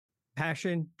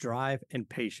Passion, drive, and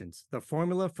patience. The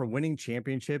formula for winning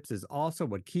championships is also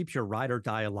what keeps your ride or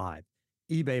die alive.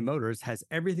 eBay Motors has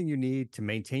everything you need to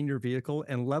maintain your vehicle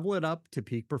and level it up to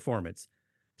peak performance.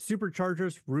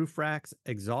 Superchargers, roof racks,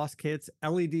 exhaust kits,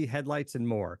 LED headlights, and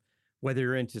more. Whether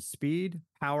you're into speed,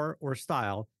 power, or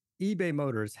style, eBay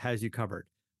Motors has you covered.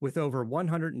 With over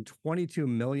 122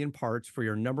 million parts for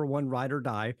your number one ride or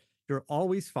die, you'll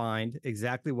always find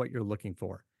exactly what you're looking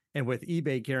for. And with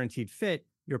eBay Guaranteed Fit,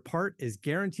 your part is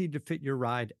guaranteed to fit your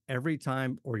ride every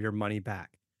time or your money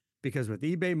back. Because with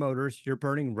eBay Motors, you're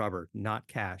burning rubber, not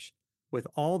cash. With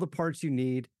all the parts you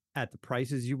need at the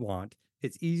prices you want,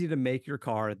 it's easy to make your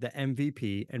car the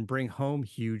MVP and bring home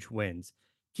huge wins.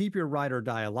 Keep your ride or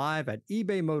die alive at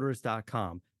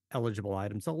ebaymotors.com. Eligible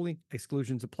items only.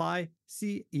 Exclusions apply.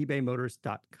 See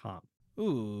ebaymotors.com.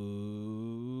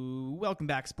 Ooh, welcome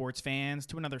back, sports fans,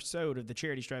 to another SODE of the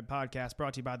Charity Stripe podcast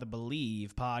brought to you by the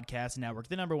Believe Podcast Network,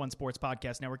 the number one sports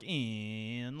podcast network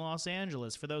in Los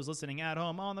Angeles. For those listening at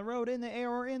home, on the road, in the air,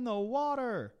 or in the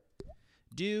water,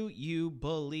 do you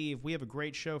believe? We have a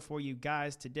great show for you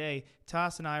guys today.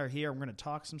 Toss and I are here. We're going to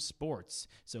talk some sports.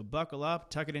 So buckle up,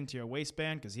 tuck it into your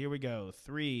waistband, because here we go.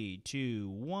 3, 2,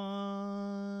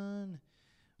 1.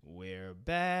 We're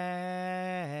back.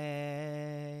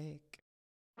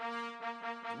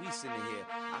 We sitting here,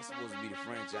 I'm supposed to be the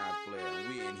franchise player, and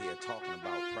we're in here talking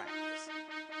about practice. 5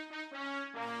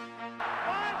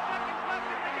 seconds left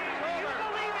in the game. Do you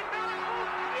believe in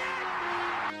miracles?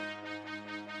 Yes!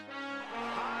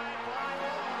 High fly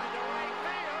ball into right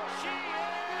field. She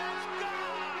is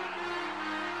gone!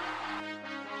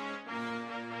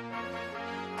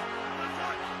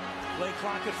 Play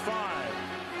clock at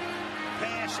 5.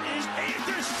 Pass is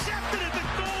intercepted at the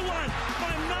goal line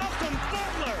by Malcolm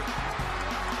Butler.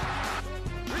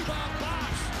 Rebound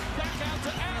box. Back out to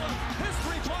Allen. His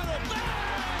three-pointer.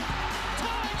 Bang!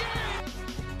 Tie game!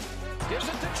 Gives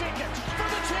it to Jenkins for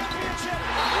the championship.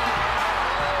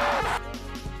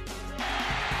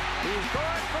 He's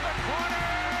going for the corner.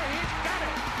 He's got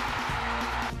it.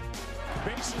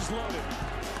 Bases loaded.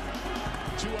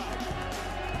 2 out.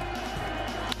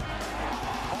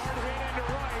 Hard hit into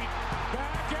right.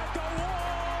 Back at the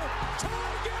wall.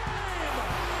 Tie game!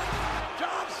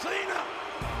 John Cena.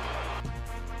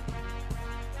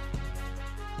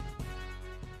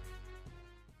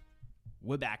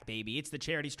 We're back, baby. It's the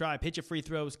Charity Stripe. Hit your free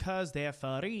throws, cause they're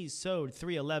free. SODE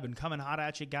 311 coming hot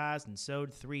at you guys, and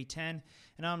SODE 310.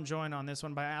 And I'm joined on this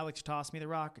one by Alex Toss Me the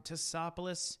Rock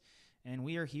Tassopoulos. And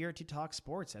we are here to talk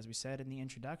sports, as we said in the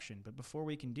introduction. But before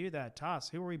we can do that, Toss,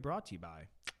 who are we brought to you by?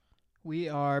 We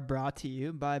are brought to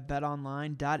you by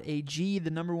betonline.ag, the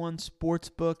number one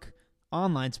sportsbook,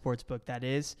 online sportsbook that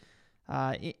is,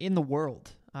 in the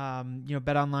world.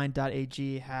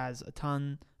 Betonline.ag has a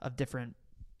ton of different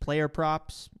player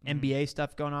props, NBA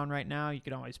stuff going on right now. You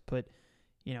can always put,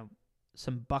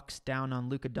 some bucks down on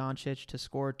Luka Doncic to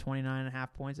score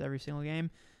 29.5 points every single game,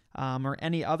 or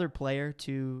any other player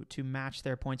to match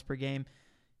their points per game.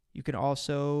 You could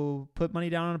also put money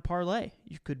down on a parlay.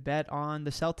 You could bet on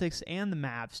the Celtics and the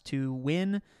Mavs to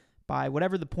win by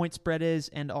whatever the point spread is,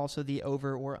 and also the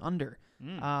over or under.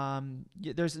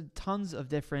 There's tons of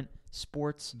different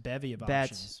sports Bevy of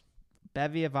bets. options.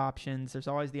 Bevy of options. There's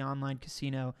always the online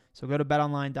casino. So go to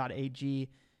betonline.ag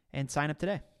and sign up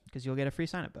today, because you'll get a free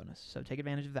sign-up bonus. So take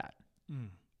advantage of that.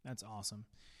 That's awesome.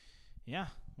 Yeah.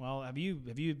 Well, have you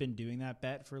been doing that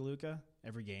bet for Luka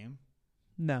every game?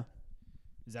 No.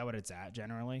 Is that what it's at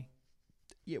generally?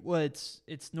 Yeah, well, it's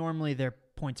normally their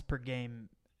points per game,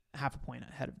 half a point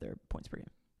ahead of their points per game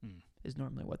is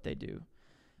normally what they do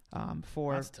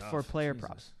for player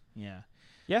props. Yeah.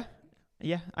 Yeah.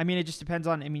 I mean, it just depends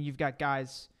on. I mean, you've got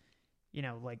guys,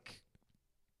 like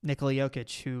Nikola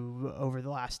Jokic, who over the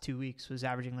last 2 weeks was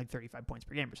averaging like 35 points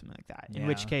per game or something like that. In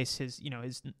which case, his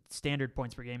standard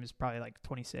points per game is probably like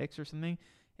 26 or something,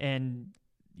 and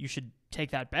you should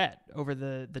take that bet over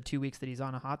the 2 weeks that he's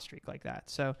on a hot streak like that.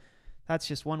 So that's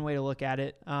just one way to look at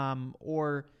it.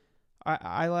 Or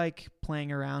I like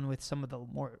playing around with some of the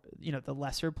more, the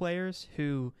lesser players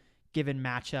who, given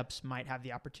matchups, might have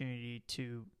the opportunity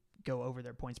to go over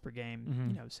their points per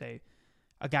game. Say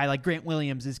a guy like Grant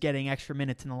Williams is getting extra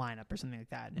minutes in the lineup or something like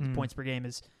that. And his points per game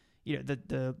is,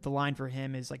 the line for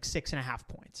him is like 6.5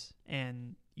 points.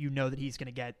 And that he's going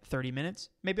to get 30 minutes.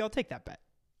 Maybe I'll take that bet.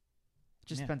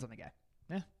 Just depends on the guy.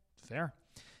 Yeah, fair.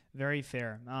 Very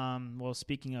fair. Well,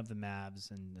 speaking of the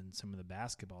Mavs and some of the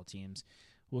basketball teams,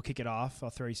 we'll kick it off. I'll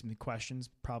throw you some questions,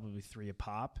 probably 3 a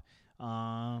pop,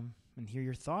 and hear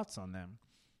your thoughts on them.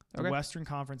 The Western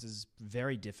Conference is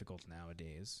very difficult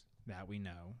nowadays, that we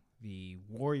know. The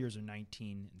Warriors are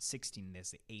 19-16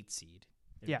 as the 8th seed.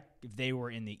 If they were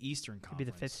in the Eastern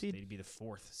Conference, be the 5th seed? They'd be the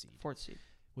 4th seed. 4th seed.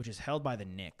 Which is held by the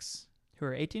Knicks. Who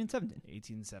are 18 and 17.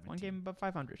 18 and 17. One game above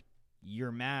 500.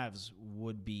 Your Mavs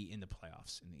would be in the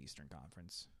playoffs in the Eastern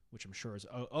Conference, which I'm sure is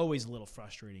always a little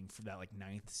frustrating for that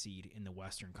 9th seed in the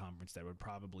Western Conference that would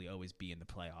probably always be in the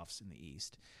playoffs in the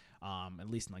East, at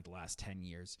least in the last 10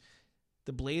 years.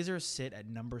 The Blazers sit at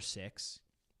number 6.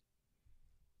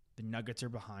 The Nuggets are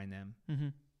behind them. Mm-hmm.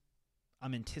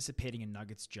 I'm anticipating a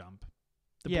Nuggets jump.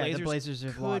 The Blazers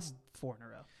have lost 4 in a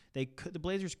row. The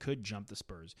Blazers could jump the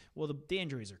Spurs. Well, the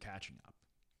injuries are catching up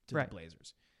to the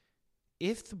Blazers.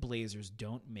 If the Blazers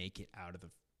don't make it out of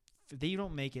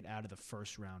the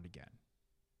first round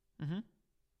again,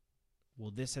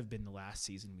 will this have been the last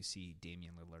season we see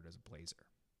Damian Lillard as a Blazer?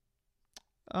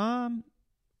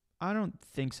 I don't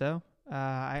think so.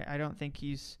 I don't think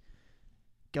he's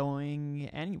going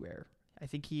anywhere. I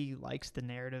think he likes the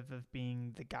narrative of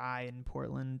being the guy in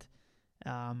Portland.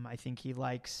 I think he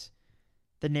likes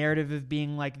the narrative of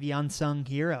being the unsung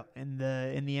hero in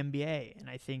the NBA, and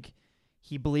I think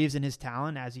he believes in his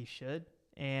talent, as he should.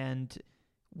 And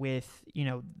with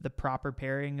the proper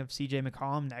pairing of CJ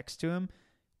McCollum next to him,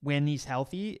 when he's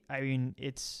healthy, I mean,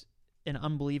 it's an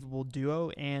unbelievable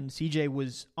duo. And CJ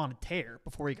was on a tear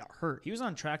before he got hurt. He was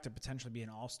on track to potentially be an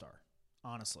all-star.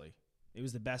 Honestly, it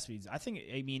was the best.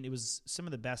 It was some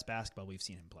of the best basketball we've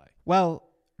seen him play. Well,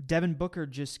 Devin Booker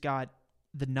just got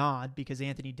the nod because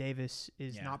Anthony Davis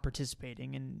is not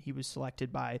participating, and he was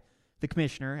selected by the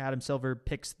commissioner. Adam Silver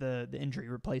picks the injury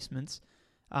replacements.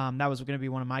 That was going to be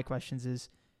one of my questions is,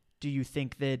 do you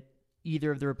think that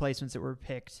either of the replacements that were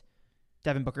picked,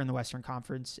 Devin Booker in the Western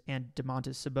Conference and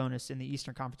Domantas Sabonis in the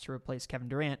Eastern Conference to replace Kevin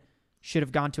Durant, should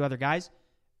have gone to other guys?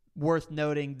 Worth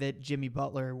noting that Jimmy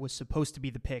Butler was supposed to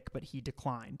be the pick, but he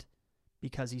declined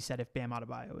because he said if Bam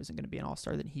Adebayo isn't going to be an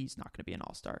all-star, then he's not going to be an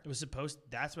all-star. It was supposed.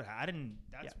 That's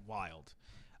wild.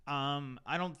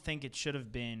 I don't think it should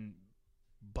have been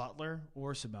Butler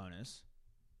or Sabonis.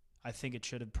 I think it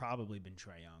should have probably been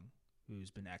Trae Young, who's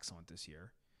been excellent this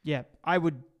year. Yeah, I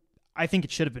think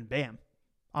it should have been Bam.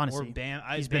 Honestly, or Bam.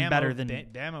 He's been better than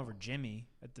Bam over Jimmy.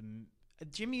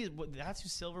 Jimmy, that's who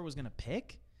Silver was going to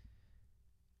pick.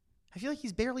 I feel like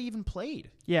he's barely even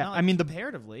played. Yeah,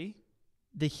 comparatively.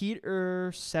 The Heat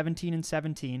are 17 and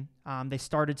 17. They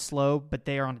started slow, but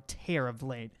they are on a tear of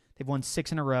late. They've won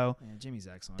 6 in a row. Yeah, Jimmy's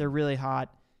excellent. They're really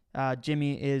hot.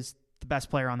 Jimmy is the best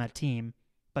player on that team,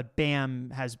 but Bam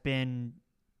has been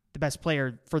the best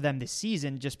player for them this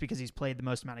season just because he's played the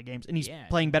most amount of games, and he's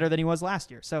playing better than he was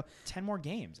last year. So 10 more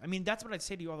games. I mean, that's what I'd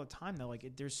say to you all the time, though.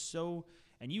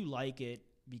 And you like it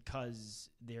because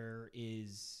there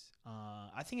is.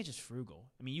 I think it's just frugal.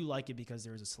 I mean, you like it because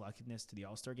there is a selectiveness to the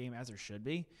All-Star game, as there should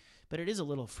be, but it is a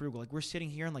little frugal. We're sitting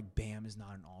here and Bam is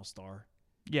not an All-Star.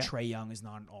 Yeah. Trae Young is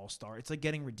not an All-Star. It's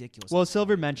getting ridiculous. Well,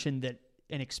 Silver mentioned that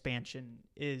an expansion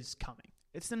is coming.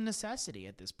 It's a necessity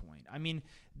at this point. I mean,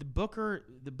 the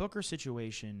Booker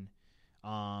situation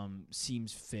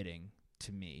seems fitting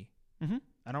to me. Mm-hmm.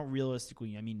 I don't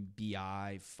realistically. I mean,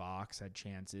 BI, Fox had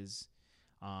chances.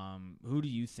 Who do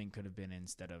you think could have been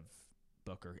instead of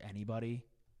Booker? Anybody?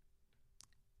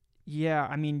 Yeah,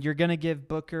 I mean, you're going to give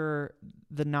Booker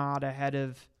the nod ahead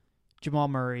of Jamal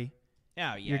Murray.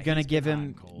 Oh, yeah. You're going to give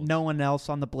him no one else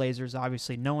on the Blazers,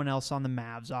 obviously. No one else on the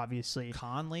Mavs, obviously.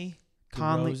 Conley,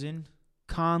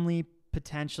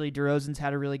 potentially. DeRozan's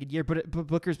had a really good year, but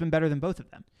Booker's been better than both of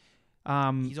them.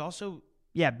 He's also...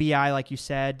 Yeah, BI, like you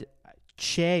said.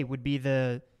 Shea would be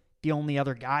the only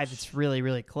other guy that's really,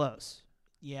 really close.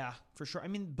 Yeah, for sure. I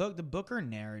mean, the Booker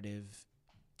narrative,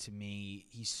 to me,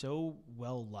 he's so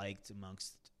well-liked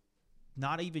amongst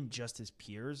not even just his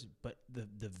peers, but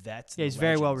the vets. Yeah, he's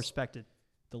very well respected.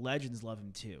 The legends love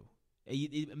him, too.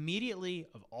 Immediately,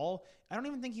 of all, I don't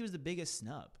even think he was the biggest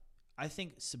snub. I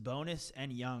think Sabonis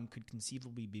and Young could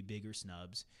conceivably be bigger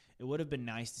snubs. It would have been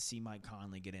nice to see Mike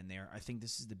Conley get in there. I think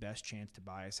this is the best chance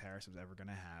Tobias Harris was ever going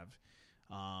to have.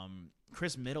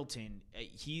 Chris Middleton,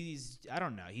 I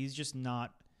don't know. He's just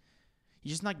not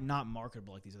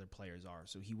marketable like these other players are,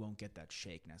 so he won't get that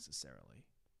shake necessarily.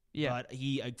 Yeah. But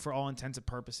he, for all intents and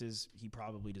purposes, he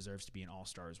probably deserves to be an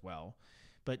all-star as well.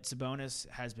 But Sabonis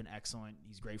has been excellent.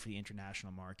 He's great for the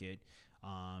international market.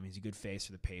 He's a good face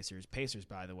for the Pacers. Pacers,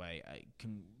 by the way,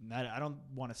 I don't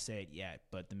want to say it yet,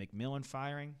 but the McMillan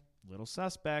firing, little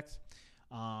suspect.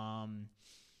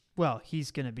 Well,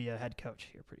 he's going to be a head coach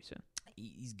here pretty soon.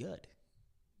 He's good.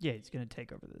 Yeah, he's going to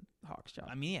take over the Hawks job.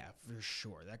 I mean, yeah, for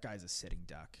sure. That guy's a sitting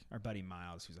duck. Our buddy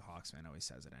Miles, who's a Hawks fan, always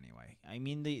says it anyway. I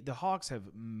mean, the Hawks have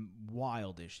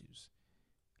wild issues.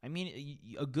 I mean,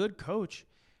 a good coach,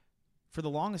 for the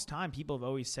longest time, people have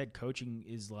always said coaching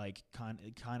is like kind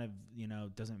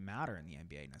of doesn't matter in the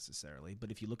NBA necessarily.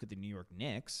 But if you look at the New York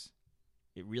Knicks,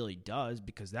 it really does,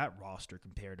 because that roster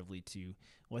comparatively to,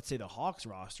 let's say, the Hawks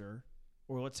roster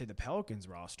or let's say the Pelicans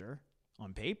roster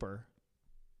on paper,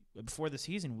 before the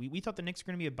season, we thought the Knicks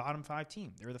were going to be a bottom 5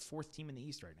 team. They're the 4th team in the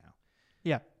East right now.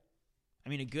 Yeah. I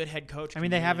mean, a good head coach.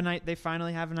 They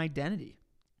finally have an identity.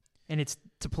 And it's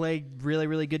to play really,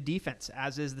 really good defense,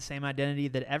 as is the same identity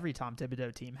that every Tom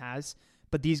Thibodeau team has.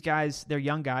 But these guys, they're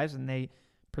young guys, and they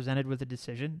presented with a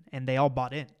decision, and they all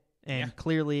bought in. And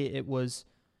clearly it was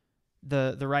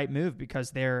the right move,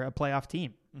 because they're a playoff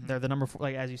team. Mm-hmm. They're the number 4,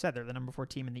 like as you said, they're the number 4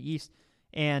 team in the East.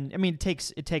 And I mean,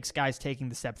 it takes guys taking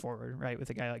the step forward, right? With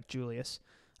a guy like Julius,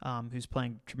 who's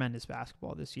playing tremendous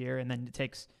basketball this year, and then it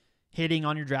takes hitting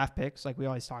on your draft picks, like we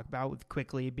always talk about, with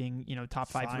Quickly being top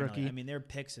 5 rookie. I mean, their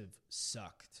picks have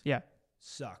sucked. Yeah,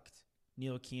 sucked.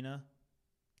 Ntilikina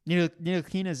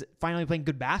is finally playing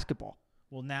good basketball.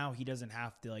 Well, now he doesn't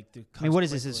have to I mean, what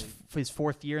is this? His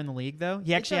 4th year in the league, though.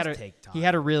 He actually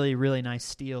had a really, really nice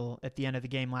steal at the end of the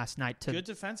game last night good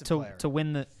defensive player to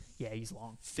win the. Yeah, he's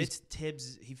long.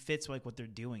 Tibbs. He fits like what they're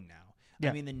doing now.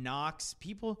 Yeah. I mean, the Knox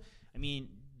people. I mean,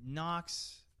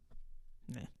 Knox.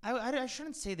 Nah. I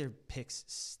shouldn't say their picks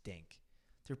stink.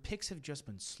 Their picks have just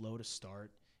been slow to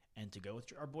start, and to go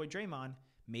with our boy Draymond,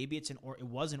 maybe it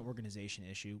was an organization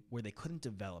issue where they couldn't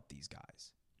develop these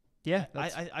guys. Yeah,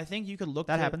 I think you could look.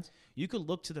 Happens. You could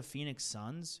look to the Phoenix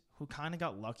Suns, who kind of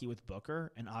got lucky with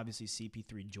Booker and obviously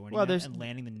CP3 joining them and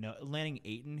landing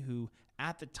Ayton, who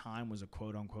at the time was a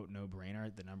quote unquote no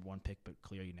brainer, the number 1 pick, but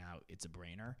clearly now it's a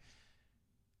brainer.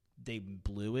 They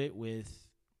blew it with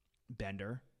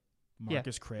Bender,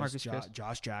 Marcus Chris.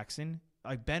 Josh Jackson.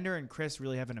 Like Bender and Chris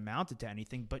really haven't amounted to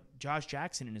anything, but Josh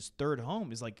Jackson in his 3rd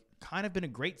home is like kind of been a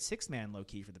great 6-man low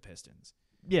key for the Pistons.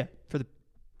 Yeah, for the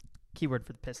keyword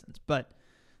for the Pistons, but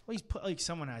he's put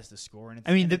someone has to score, and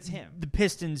it's him. The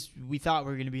Pistons, we thought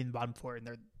we were going to be in the bottom 4, and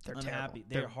they're unhappy. Terrible.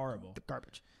 They're horrible. They're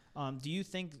garbage. Do you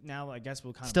think now? I guess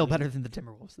we'll kind still of better than the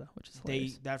Timberwolves, though, which is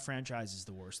hilarious. That franchise is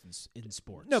the worst in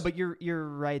sports. No, but you're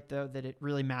right though that it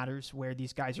really matters where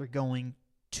these guys are going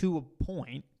to a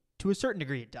point. To a certain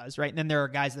degree, it does, right? And then there are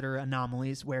guys that are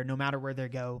anomalies where no matter where they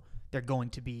go, they're going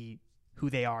to be who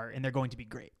they are, and they're going to be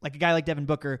great. Like a guy like Devin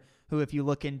Booker, who, if you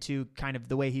look into kind of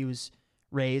the way he was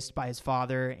raised by his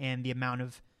father and the amount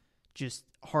of just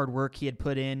hard work he had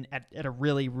put in at a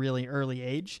really, really early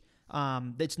age,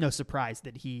 it's no surprise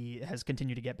that he has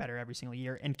continued to get better every single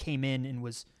year and came in and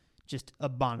was just a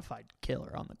bona fide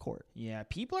killer on the court. Yeah,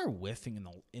 people are whiffing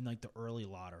in the early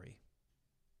lottery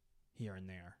here and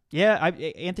there. Yeah,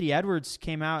 Anthony Edwards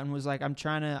came out and was like,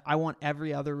 I want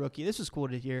every other rookie. This was cool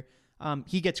to hear.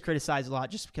 He gets criticized a lot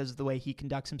just because of the way he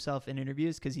conducts himself in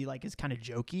interviews, because he is kind of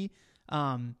jokey.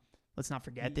 Let's not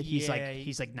forget that he's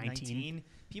 19.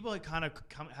 People kind of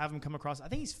have him come across. I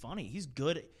think he's funny. He's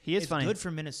good. It's funny. Good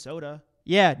for Minnesota.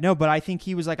 Yeah, no, but I think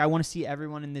he was like, I want to see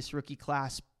everyone in this rookie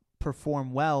class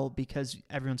perform well because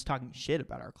everyone's talking shit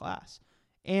about our class.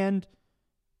 And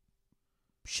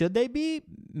should they be?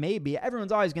 Maybe.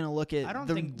 Everyone's always going to look at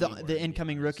the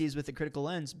incoming rookies with a critical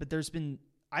lens, but there's been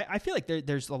I feel like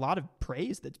there's a lot of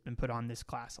praise that's been put on this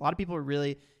class. A lot of people are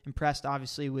really impressed,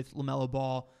 obviously, with LaMelo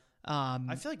Ball.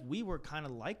 I feel like we were kind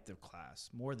of like the class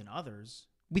more than others.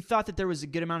 We thought that there was a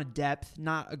good amount of depth,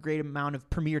 not a great amount of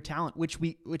premier talent,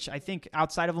 which I think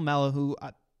outside of LaMelo, who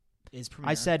is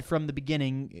premier. I said from the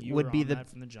beginning would be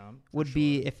from the jump. Would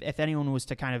be if anyone was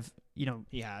to kind of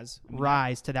he has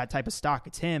rise to that type of stock,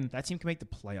 it's him. That team can make the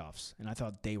playoffs, and I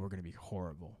thought they were going to be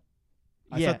horrible.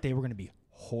 I thought they were going to be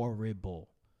horrible.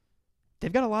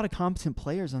 They've got a lot of competent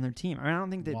players on their team. I mean, I don't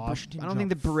think that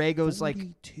Borrego's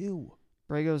 42.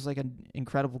 Borrego's like an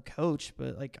incredible coach,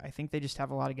 but like I think they just have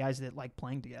a lot of guys that like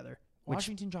playing together.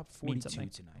 Washington dropped 42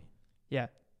 tonight. Yeah.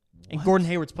 What? And Gordon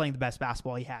Hayward's playing the best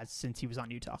basketball he has since he was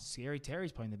on Utah. Scary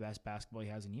Terry's playing the best basketball he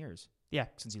has in years. Yeah,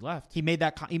 since he left. He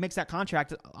makes that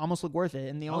contract almost look worth it.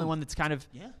 And the only one that's kind of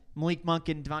Malik Monk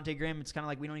and Devontae Graham, it's kind of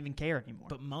like we don't even care anymore.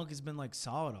 But Monk has been like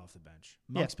solid off the bench.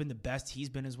 Monk's been the best he's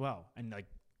been as well, and like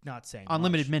not saying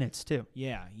unlimited minutes too.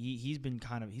 Yeah, he's been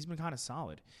kind of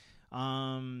solid.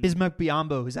 Bismack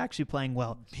Biyombo is actually playing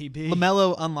well. BB.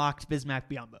 LaMelo unlocked Bismack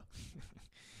Biyombo.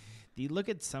 Do you look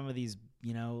at some of these,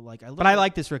 I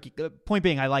like this rookie. Point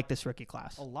being, I like this rookie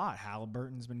class a lot.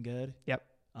 Halliburton's been good. Yep.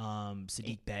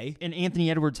 Sadiq Bey and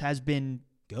Anthony Edwards has been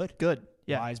good.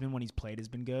 Yeah. Wiseman when he's played has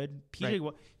been good.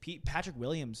 Patrick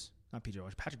Williams, not PJ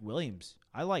Washington. Patrick Williams.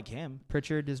 I like him.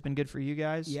 Pritchard has been good for you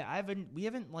guys. Yeah, we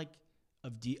haven't like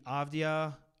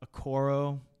Avdia,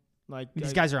 Okoro. Like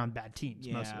These guys are on bad teams.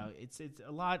 yeah, most of them. it's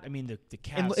a lot. I mean, the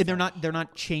And Cavs. they're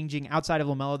not changing outside of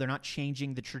LaMelo. They're not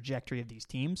changing the trajectory of these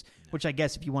teams. Which I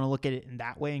guess if you want to look at it in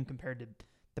that way, and compared to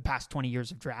the past 20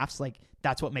 years of drafts, like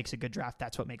that's what makes a good draft.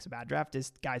 That's what makes a bad draft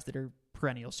is guys that are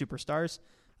perennial superstars,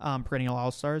 perennial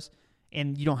all-stars.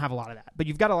 And you don't have a lot of that. But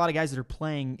you've got a lot of guys that are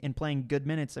playing good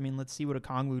minutes. I mean, let's see what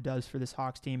Okongwu does for this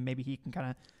Hawks team. Maybe he can kind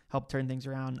of help turn things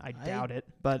around. I doubt it.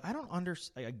 But I don't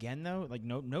understand. Again, though, like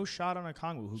no shot on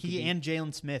Okongwu. He and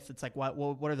Jalen Smith, it's like, what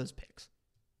are those picks?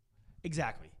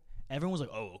 Exactly. Everyone was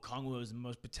like, oh, Okongwu is the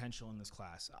most potential in this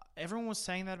class. Everyone was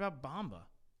saying that about Bamba.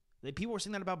 People were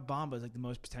saying that about Bamba as like the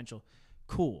most potential.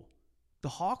 Cool. The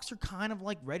Hawks are kind of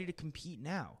like ready to compete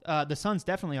now. The Suns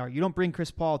definitely are. You don't bring Chris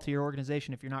Paul to your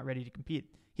organization if you're not ready to compete.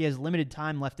 He has limited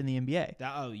time left in the NBA.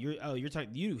 You're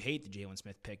talking. You hate the Jalen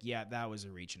Smith pick. Yeah, that was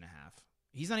a reach and a half.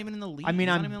 He's not even in the league. I mean, He's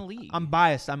not even in the league. I'm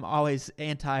biased. I'm always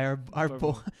anti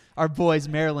our boys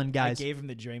Maryland guys. I gave him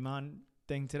the Draymond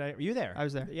thing today. Were you there? I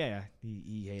was there. Yeah.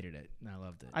 He hated it, and I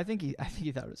loved it. I think he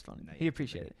thought it was funny. He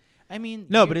appreciated it. I mean,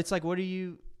 no, but it's like, what are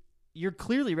you? You're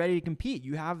clearly ready to compete.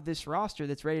 You have this roster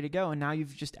that's ready to go, and now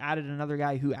you've just added another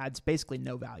guy who adds basically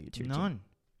no value to your team.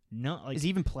 No, like, is he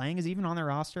even playing? Is he even on their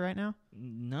roster right now?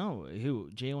 No. Who?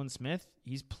 Jalen Smith?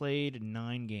 He's played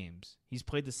 9 games. He's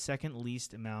played the second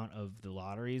least amount of the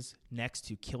lotteries, next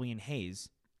to Killian Hayes,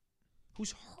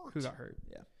 who's hurt. Who got hurt?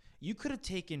 Yeah. You could have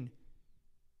taken.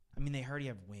 I mean, they already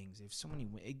have wings. They have so many.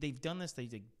 They've done this.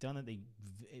 They've done it. They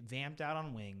vamped out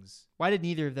on wings. Why did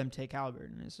neither of them take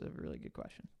Halliburton? Is a really good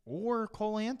question. Or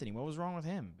Cole Anthony. What was wrong with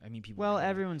him? I mean, people. Well,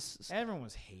 everyone was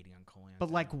hating on Cole Anthony.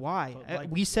 But like, why? But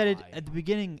like, we said why? it at the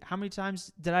beginning. How many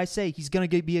times did I say he's going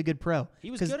to be a good pro?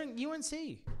 He was good in UNC.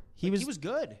 He was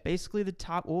good. Basically, the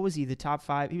top. What was he? The top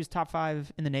 5. He was top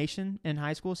 5 in the nation in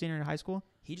high school, senior in high school.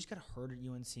 He just got hurt at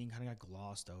UNC and kind of got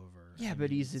glossed over. Yeah, but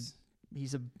he's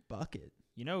a bucket.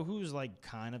 You know who's like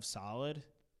kind of solid?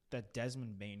 That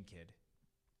Desmond Bain kid.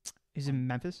 He's in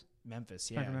Memphis.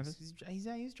 Memphis, yeah. Memphis?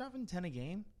 He's dropping 10 a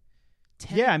game.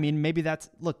 10? Yeah, I mean, maybe that's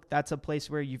a place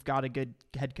where you've got a good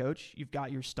head coach. You've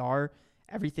got your star.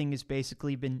 Everything has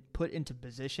basically been put into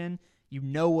position. You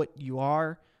know what you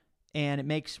are, and it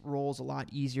makes roles a lot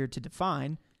easier to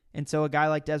define. And so a guy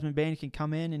like Desmond Bain can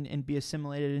come in and be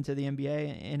assimilated into the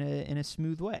NBA in a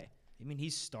smooth way. I mean,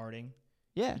 he's starting.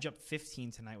 Yeah. He dropped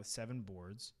 15 tonight with 7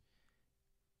 boards.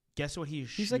 Guess what he's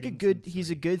He's shooting like a good from he's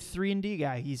a three? good 3-and-D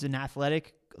guy. He's an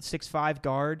athletic 6'5"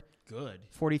 guard. Good.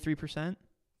 43%.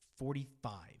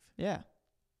 45. Yeah.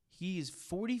 He is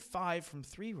 45 from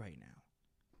 3 right now.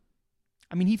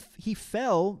 I mean, he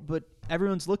fell, but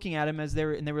everyone's looking at him as they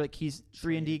were like, he's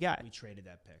 3-and-D guy. We traded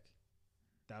that pick.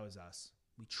 That was us.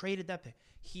 We traded that pick.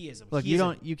 He is a Look,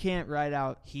 you can't write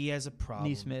out. He has a problem.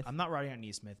 Nesmith. I'm not writing out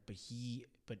Nesmith,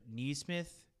 but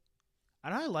Nesmith,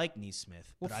 and I like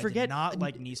Nesmith, Well, but I forget- did not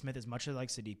like Nesmith as much as I like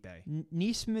Sadiq Bey.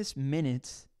 Nesmith's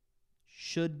minutes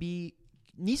should be.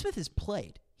 Nesmith has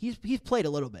played. He's played a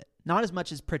little bit, not as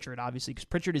much as Pritchard, obviously, because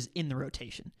Pritchard is in the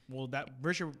rotation. Well, that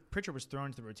Pritchard was thrown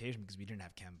into the rotation because we didn't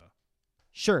have Kemba.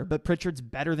 Sure, but Pritchard's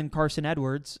better than Carson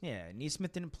Edwards. Yeah,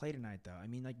 Nesmith didn't play tonight though. I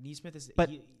mean, like Nesmith is.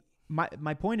 But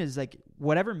my point is, like,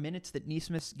 whatever minutes that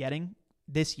Nesmith's getting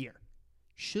this year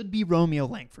should be Romeo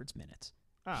Langford's minutes.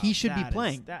 He should be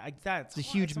playing. That's a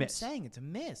huge miss. I'm saying it's a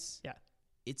miss. Yeah.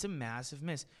 It's a massive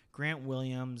miss. Grant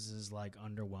Williams is like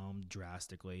underwhelmed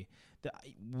drastically.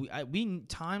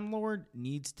 Time Lord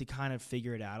needs to kind of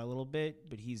figure it out a little bit,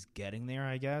 but he's getting there,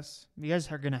 I guess. You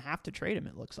guys are going to have to trade him,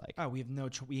 it looks like. Oh, we have no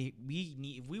choice. We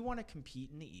need, if we want to compete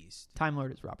in the East. Time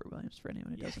Lord is Robert Williams, for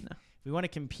anyone who doesn't know. If we want to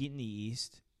compete in the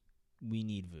East, we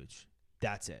need Vooch.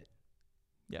 That's it.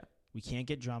 Yeah. We can't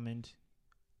get Drummond.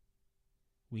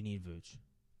 We need Vooch.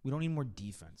 We don't need more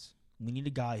defense. We need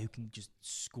a guy who can just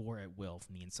score at will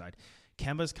from the inside.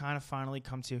 Kemba's kind of finally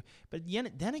come to. But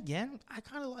then again, I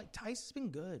kind of like Tice has been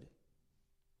good.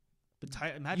 But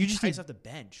imagine Tice off the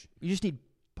bench. You just need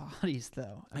bodies,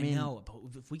 though. I mean, know,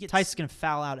 but if we get Tice is going to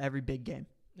foul out every big game.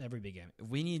 Every big game.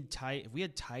 If we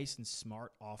had Tice and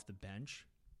Smart off the bench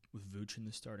with Vooch in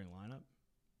the starting lineup.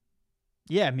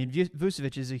 Yeah, I mean,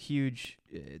 Vucevic is a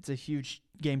huge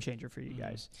game changer for you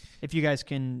guys. If you guys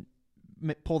can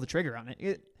pull the trigger on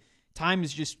it. Time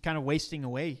is just kind of wasting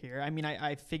away here. I mean,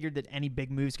 I figured that any big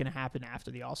move is going to happen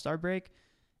after the All-Star break.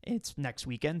 It's next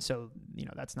weekend, so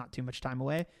that's not too much time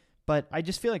away. But I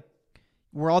just feel like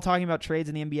we're all talking about trades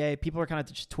in the NBA. People are kind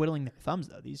of just twiddling their thumbs,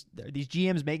 though. These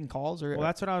GMs making calls. Well,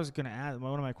 that's what I was going to add.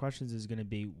 One of my questions is going to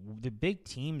be, the big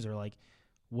teams are like,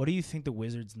 what do you think the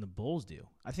Wizards and the Bulls do?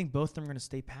 I think both of them are going to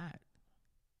stay pat.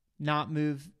 Not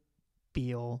move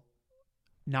Beal,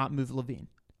 not move Levine.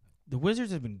 The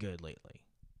Wizards have been good lately.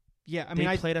 Yeah, I They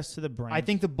mean, played us to the brink. I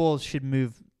think the Bulls should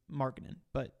move Markkanen,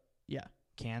 but yeah.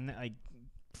 Can they? Like,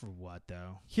 for what,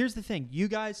 though? Here's the thing. You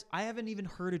guys, I haven't even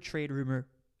heard a trade rumor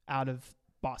out of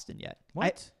Boston yet.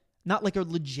 What? Not like a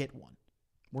legit one.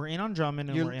 We're in on Drummond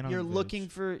and we're in on You're Vooch. looking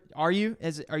for... Are you?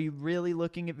 Are you really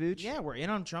looking at Vooch? Yeah, we're in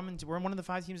on Drummond. We're one of the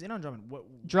 5 teams in on Drummond.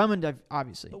 Drummond,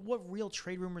 obviously. But what real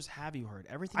trade rumors have you heard?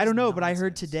 Everything. I don't know, but I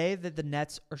heard today that the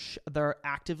Nets they're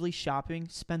actively shopping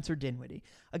Spencer Dinwiddie,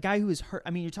 a guy who is hurt.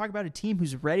 I mean, you're talking about a team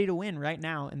who's ready to win right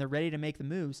now, and they're ready to make the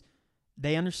moves.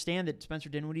 They understand that Spencer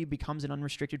Dinwiddie becomes an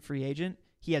unrestricted free agent.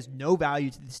 He has no value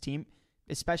to this team,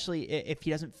 especially if he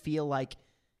doesn't feel like,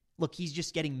 look, he's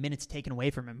just getting minutes taken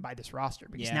away from him by this roster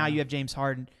because now you have James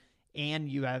Harden and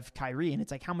you have Kyrie, and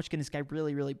it's like, how much can this guy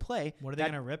really, really play? What are they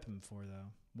going to rip him for, though?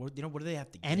 What do they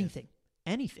have to give?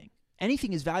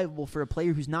 Anything is valuable for a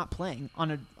player who's not playing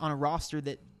on a roster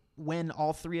that, when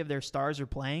all 3 of their stars are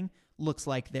playing, looks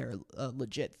like they're a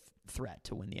legit threat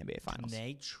to win the NBA Finals. Can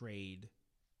they trade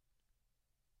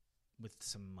with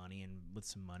some money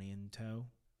in tow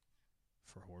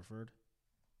for Horford?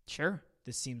 Sure.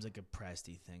 This seems like a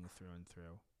Presti thing through and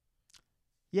through.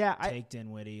 Yeah, Take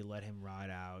Dinwiddie, let him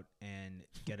ride out, and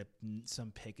get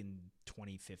some pick in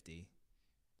 2050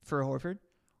 for Horford.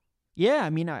 Yeah,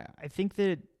 I mean, I think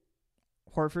that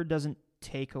Horford doesn't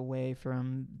take away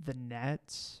from the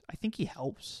Nets. I think he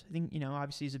helps. I think,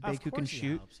 obviously he's a big who can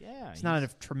shoot. Helps. Yeah, he's not a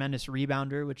tremendous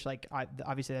rebounder, which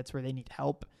obviously that's where they need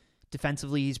help.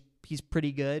 Defensively, he's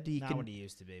pretty good. Not what he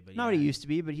used to be, but not what he used to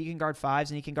be, but he can guard 5s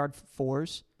and he can guard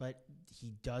 4s. But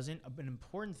he doesn't. An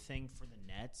important thing for the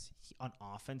Nets, on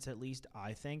offense at least,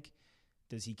 I think,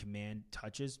 does he command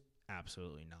touches?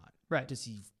 Absolutely not. Right. Does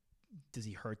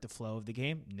he hurt the flow of the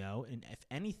game? No. And if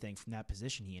anything, from that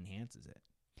position, he enhances it.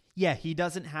 Yeah, he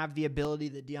doesn't have the ability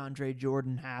that DeAndre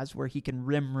Jordan has, where he can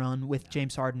rim run with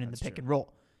James Harden in the pick and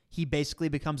roll. He basically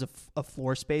becomes a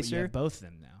floor spacer. But you have both of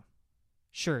them now.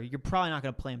 Sure, you're probably not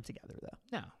going to play them together, though.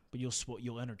 No, but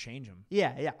you'll interchange them.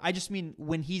 Yeah. I just mean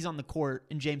when he's on the court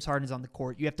and James Harden's on the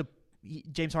court, you have to.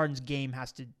 James Harden's game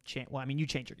has to change. Well, I mean, you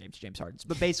change your game to James Harden's,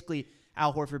 but basically,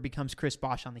 Al Horford becomes Chris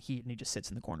Bosh on the Heat, and he just sits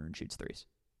in the corner and shoots 3s.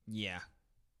 Yeah,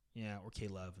 or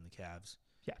K-Love in the Cavs.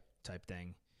 Yeah, type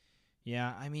thing.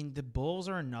 Yeah, I mean, the Bulls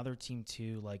are another team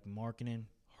too. Like Markkanen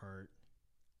hurt,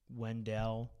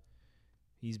 Wendell,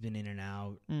 he's been in and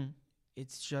out.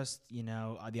 It's just,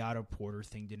 the Otto Porter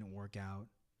thing didn't work out.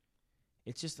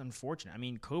 It's just unfortunate. I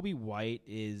mean, Kobe White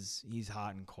he's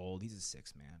hot and cold. He's a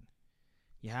 6-man.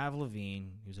 You have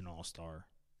Levine, who's an all-star.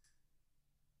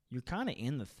 You're kind of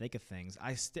in the thick of things.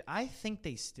 I think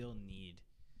they still need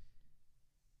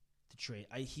to trade.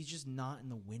 He's just not in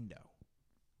the window.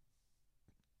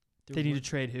 They need to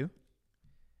trade who?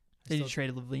 They need to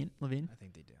trade Levine? I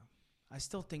think they do. I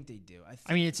still think they do.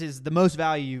 I mean, it's the most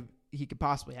value he could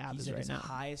possibly have he's is at right his now.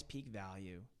 Highest peak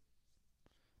value.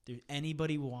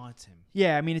 Anybody wants him.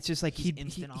 Yeah, I mean, it's just like he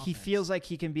offense. feels like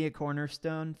he can be a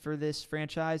cornerstone for this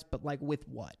franchise, but like with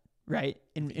what, right?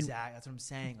 Exactly. That's what I'm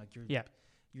saying. Like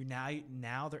you're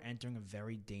now they're entering a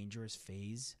very dangerous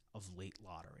phase of late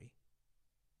lottery.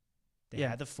 They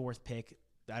had the 4th pick.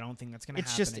 I don't think that's going to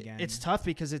happen again. It's tough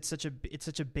because it's such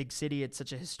a big city. It's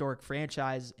such a historic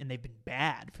franchise, and they've been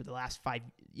bad for the last 5.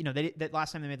 That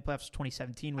last time they made the playoffs was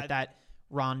 2017 with that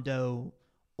Rondo,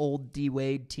 old D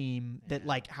Wade team. That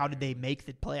how did they make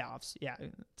the playoffs? Yeah,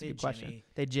 it's a good question.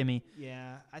 They Jimmy.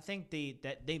 Yeah, I think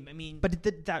but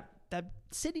that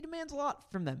city demands a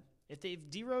lot from them. If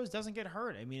D Rose doesn't get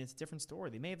hurt, I mean, it's a different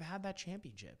story. They may have had that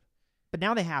championship, but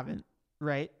now they haven't,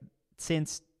 right?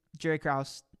 Since Jerry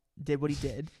Krause did what he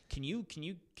did. Can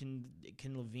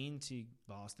Levine to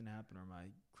Boston happen, or am I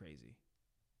crazy?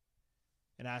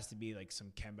 It has to be like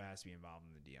some Kemba has to be involved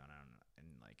in the deal, and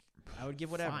I would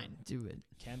give whatever. Fine, do it.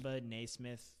 Kemba,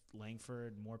 Naismith,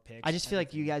 Langford, more picks. I just feel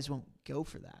like you guys won't go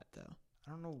for that though.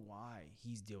 I don't know why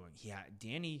he's doing. Yeah,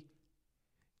 Danny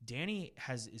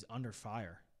is under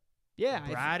fire. Yeah,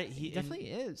 Brad, he definitely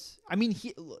is. I mean,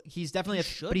 he's definitely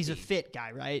but he's a fit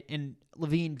guy, right? And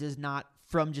Levine does not,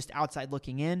 from just outside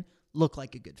looking in, look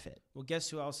like a good fit. Well, guess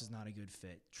who else is not a good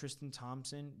fit? Tristan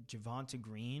Thompson, Javonte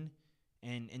Green,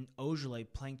 and Ojale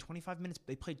playing 25 minutes.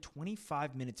 They played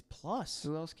 25 minutes plus.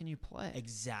 Who else can you play?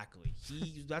 Exactly.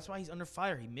 That's why he's under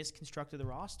fire. He misconstructed the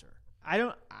roster. I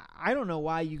don't know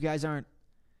why you guys aren't.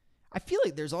 I feel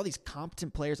like there's all these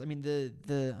competent players. I mean,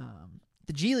 the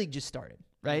G League just started,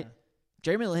 right? Yeah.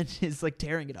 Jeremy Lin is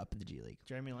tearing it up in the G League.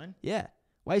 Jeremy Lin? Yeah.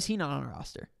 Why is he not on a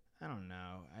roster? I don't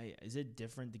know. Is it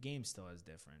different? The game still is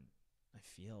different. I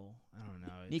feel. I don't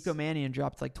know. Nico Mannion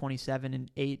dropped 27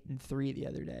 and 8 and 3 the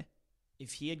other day.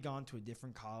 If he had gone to a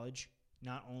different college,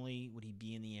 not only would he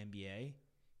be in the NBA,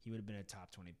 he would have been a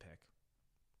top 20 pick.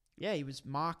 Yeah, he was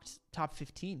mocked top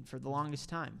 15 for the longest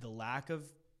time. The lack of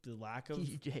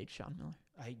You hate Sean Miller.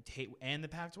 and the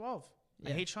Pac-12. I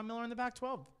Yeah. hate Sean Miller in the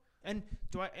Pac-12. And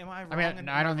am I wrong? I mean,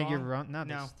 I don't think you're wrong.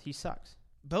 No, he sucks.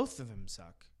 Both of them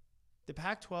suck. The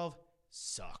Pac-12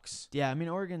 sucks. Yeah, I mean,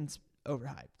 Oregon's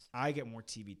overhyped. I get more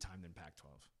TV time than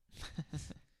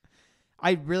Pac-12.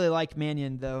 I really like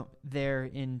Mannion, though, there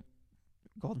in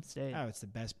Golden State. Oh, it's the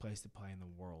best place to play in the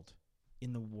world.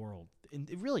 And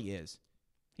it really is.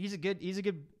 He's a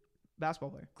good basketball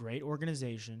player. Great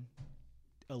organization,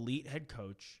 elite head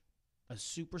coach, a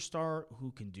superstar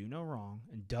who can do no wrong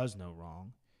and does no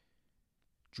wrong.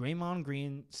 Draymond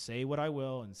Green, say what I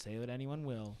will and say what anyone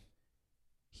will.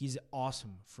 He's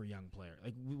awesome for a young player.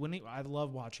 Like I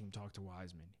love watching him talk to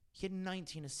Wiseman. He had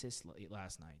 19 assists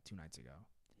last night, 2 nights ago.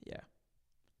 Yeah.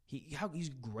 He's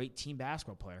a great team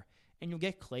basketball player. And you'll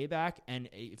get Clay back, and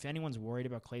if anyone's worried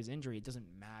about Clay's injury, it doesn't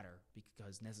matter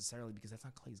because that's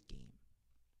not Clay's game.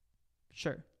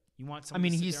 Sure. You want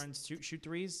someone to sit there and shoot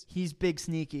threes? He's big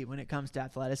sneaky when it comes to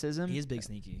athleticism. He is big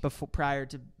sneaky. Prior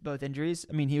to both injuries,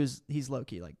 I mean, he's low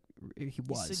key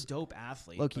He's a dope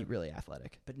athlete. Low key, really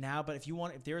athletic. But if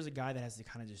there's a guy that has to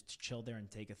kind of just chill there and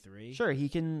take a three, sure, he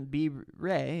can be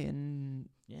Ray, and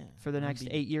for the next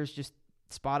 8 years, just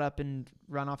spot up and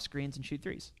run off screens and shoot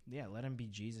threes. Yeah, let him be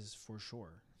Jesus for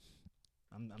sure.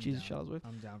 I'm Jesus down. Shuttlesworth.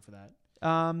 I'm down for that.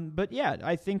 But yeah,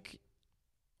 I think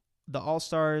the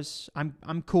All-Stars,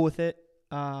 I'm cool with it.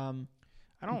 I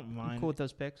don't mind. I'm cool with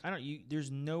those picks. There's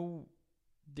just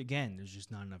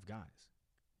not enough guys.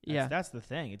 That's the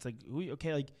thing. It's like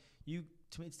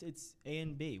it's A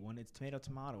and B. When it's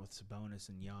tomato with Sabonis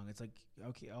and Young, it's like,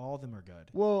 okay, all of them are good.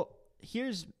 Well,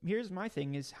 here's my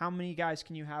thing is, how many guys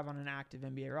can you have on an active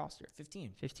NBA roster?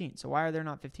 15. So why are there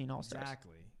not 15 All-Stars?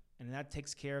 Exactly. And that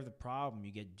takes care of the problem.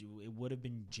 It would have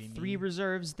been Jimmy. 3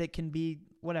 reserves that can be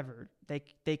whatever.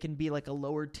 They can be like a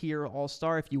lower tier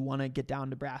All-Star if you want to get down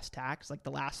to brass tacks, like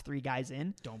the last 3 guys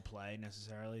in. Don't play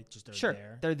necessarily. Just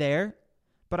there. They're there.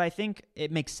 But I think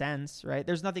it makes sense, right?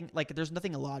 There's nothing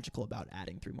illogical about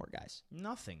adding 3 more guys.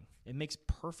 Nothing. It makes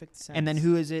perfect sense. And then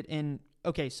who is it in?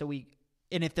 Okay,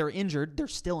 and if they're injured, they're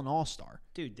still an All-Star,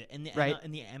 dude. In the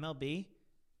MLB,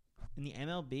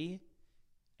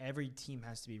 every team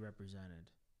has to be represented.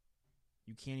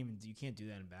 You can't do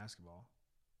that in basketball.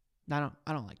 I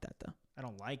don't like that though. I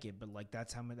don't like it, but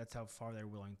that's how far they're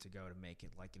willing to go to make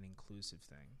it like an inclusive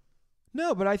thing.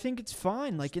 No, but I think it's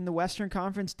fine. Like in the Western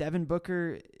Conference, Devin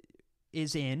Booker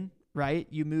is in, right?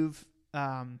 You move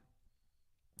Anthony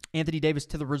Davis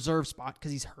to the reserve spot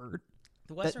because he's hurt.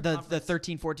 The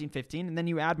 13, 14, 15. And then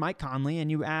you add Mike Conley,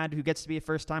 and you add who gets to be a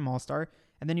first-time All-Star.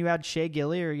 And then you add Shea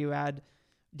Gilly, or you add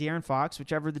De'Aaron Fox,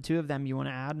 whichever the 2 of them you want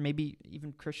to add. Maybe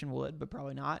even Christian Wood, but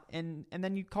probably not. And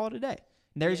then you call it a day.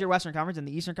 And there's your Western Conference. In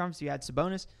the Eastern Conference, you add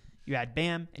Sabonis, you add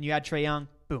Bam, and you add Trae Young.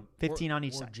 Boom, 15 on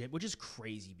each side. Which is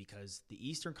crazy because the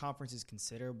Eastern Conference is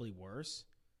considerably worse,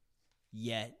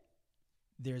 yet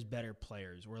there's better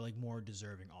players. We're like more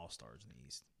deserving All-Stars in the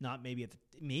East. Not maybe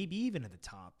even at the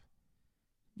top.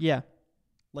 Yeah.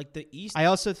 Like the East. I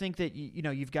also think that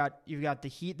you've got the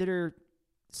Heat that are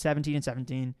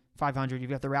 17-17, 500.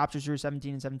 You've got the Raptors who are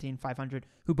 17-17, 500,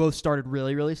 who both started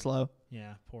really, really slow.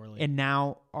 Yeah, poorly. And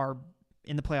now are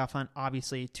in the playoff hunt,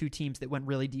 obviously, 2 teams that went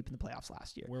really deep in the playoffs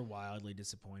last year. We're wildly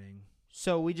disappointing.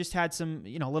 So we just had some,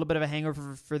 a little bit of a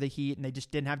hangover for the Heat, and they just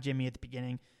didn't have Jimmy at the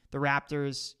beginning. The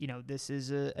Raptors, this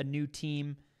is a new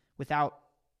team without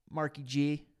Marky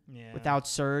G, without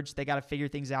Serge. They got to figure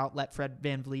things out, let Fred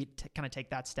VanVleet kind of take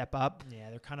that step up.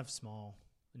 Yeah, they're kind of small.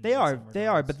 They are,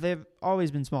 but they've always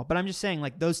been small. But I'm just saying,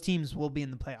 those teams will be in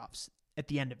the playoffs at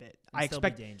the end of it. I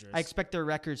expect their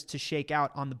records to shake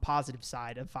out on the positive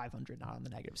side of 500, not on the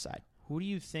negative side. Who do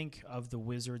you think of the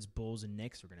Wizards, Bulls, and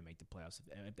Knicks are going to make the playoffs,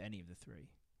 if any of the 3?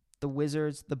 The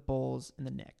Wizards, the Bulls, and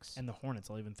the Knicks. And the Hornets.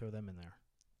 I'll even throw them in there.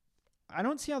 I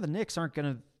don't see how the Knicks aren't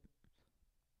going to...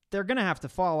 They're going to have to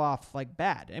fall off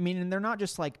bad. I mean, and they're not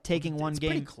just taking one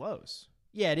game. It's pretty close.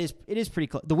 Yeah, it is pretty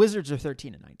close. The Wizards are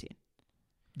 13-19.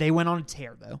 They went on a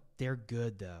tear, though. They're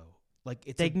good, though.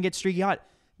 They can get streaky hot.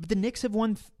 But the Knicks have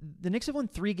won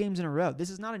 3 games in a row. This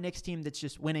is not a Knicks team that's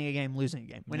just winning a game, losing a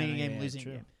game, losing a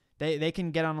game. They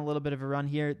can get on a little bit of a run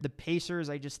here. The Pacers,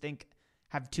 I just think,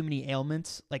 have too many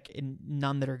ailments,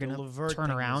 none that are going to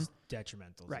turn around.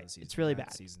 Detrimental. Right. It's really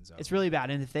bad. It's really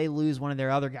bad. And if they lose one of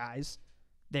their other guys,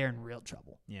 they're in real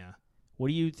trouble. Yeah. What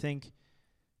do you think?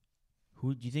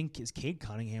 Who do you think is Cade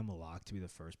Cunningham a lock to be the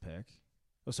first pick?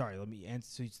 Oh, sorry. Let me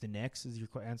answer. It's the Knicks. Is your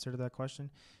answer to that question?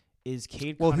 Is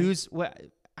Cade? Well,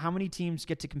 how many teams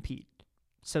get to compete?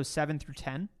 So 7 through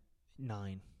 10?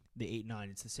 9. the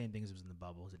 8-9. It's the same thing as it was in the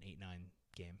bubble. It was an 8-9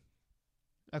 game.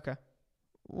 Okay.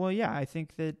 Well, yeah, I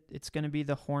think that it's going to be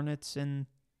the Hornets and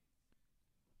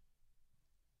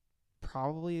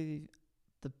probably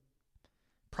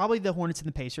the Hornets and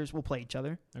the Pacers will play each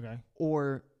other. Okay.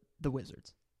 Or the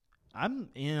Wizards. I'm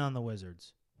in on the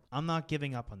Wizards. I'm not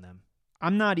giving up on them.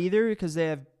 I'm not either because they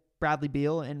have Bradley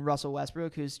Beal and Russell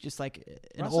Westbrook, who's just like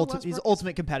he's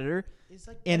ultimate competitor.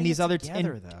 Like and these other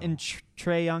together, and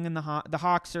Trae Young and the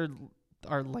Hawks are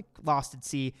like lost at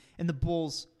sea, and the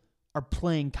Bulls are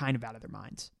playing kind of out of their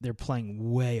minds. They're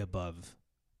playing way above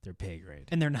their pay grade,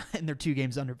 and they're not. And they're 2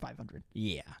 games under 500.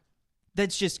 Yeah,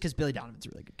 that's just because Billy Donovan's a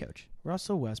really good coach.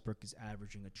 Russell Westbrook is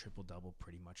averaging a triple-double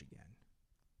pretty much again.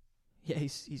 Yeah,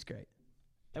 he's great.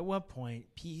 At what point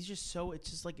he's just so? It's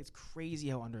just like it's crazy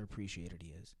how underappreciated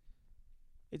he is.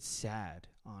 It's sad,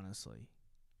 honestly.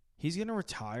 He's gonna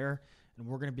retire, and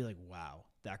we're gonna be like, "Wow,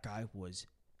 that guy was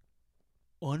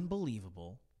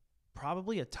unbelievable."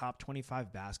 Probably a top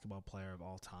 25 basketball player of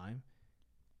all time,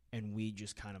 and we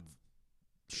just kind of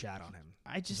shat on him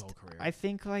his whole career. I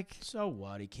think like so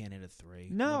what? He can't hit a 3.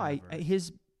 No,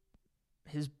 his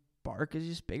bark is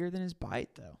just bigger than his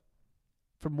bite, though.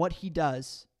 From what he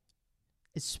does,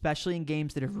 especially in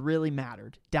games that have really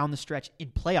mattered down the stretch in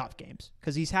playoff games,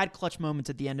 because he's had clutch moments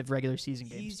at the end of regular season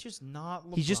games. He's just not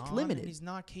LeBron, he's just limited. And he's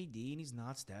not KD, and he's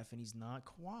not Steph, and he's not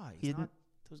Kawhi. He's not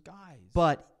those guys.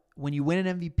 But when you win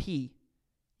an MVP,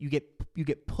 you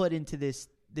get put into this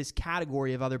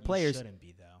category of other players. Shouldn't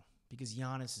be, though, because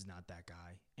Giannis is not that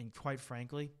guy. And quite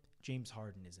frankly, James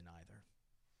Harden isn't either.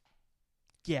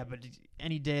 Yeah, but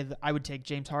any day I would take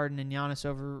James Harden and Giannis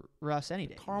over Russ any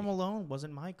day. Karl Malone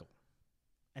wasn't Michael.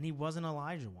 And he wasn't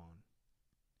Elijah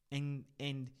Wan.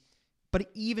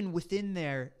 But even within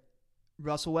there,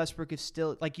 Russell Westbrook is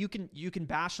still like you can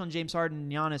bash on James Harden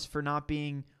and Giannis for not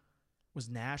being. Was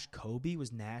Nash Kobe?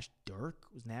 Was Nash Dirk?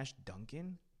 Was Nash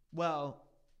Duncan? Well,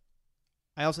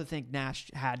 I also think Nash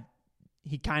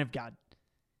he kind of got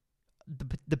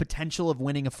the potential of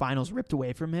winning a finals ripped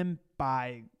away from him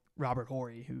by Robert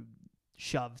Horry, who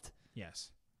shoved.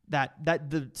 Yes. That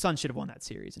the Suns should have won that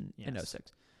series in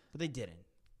 06. But they didn't.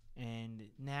 And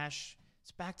Nash,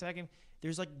 it's back to back.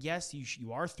 There's like, yes,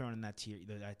 you are thrown in that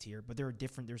tier, but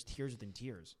there's tiers within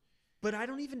tiers. But I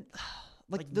don't even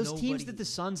like those teams that the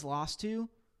Suns lost to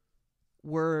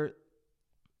were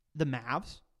the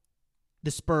Mavs,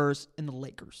 the Spurs, and the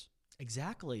Lakers.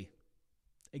 Exactly.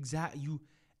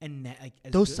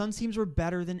 Those Suns teams were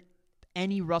better than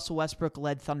any Russell Westbrook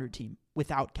led Thunder team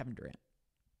without Kevin Durant.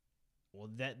 Well,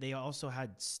 they also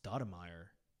had Stoudemire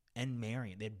and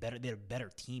Marion. They had a better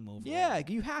team overall. Yeah,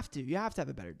 you have to have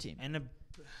a better team. And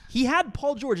he had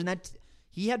Paul George,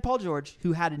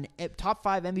 who had a top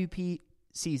 5 MVP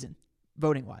season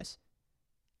voting wise,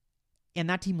 and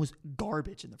that team was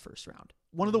garbage in the first round.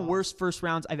 One of the worst first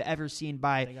rounds I've ever seen.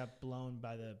 They got blown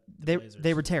by the Blazers.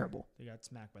 They were terrible. They got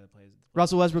smacked by the Blazers.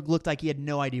 Russell Westbrook looked like he had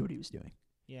no idea what he was doing.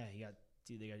 Yeah, they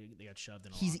got shoved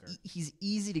in a locker. He's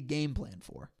easy to game plan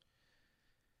for.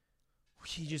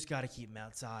 You just got to keep him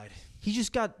outside. He's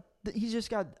just got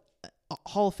a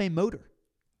Hall of Fame motor.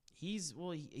 He's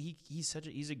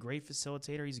a great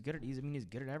facilitator. He's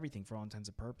good at everything for all intents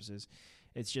and purposes.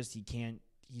 It's just he's kind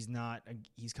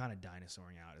of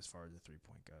dinosauring out as far as the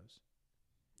 3-point goes.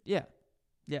 Yeah.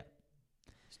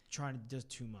 He's trying to do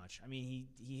too much. I mean,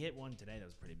 he hit one today that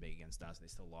was pretty big against us. They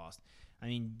still lost. I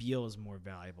mean, Beal is more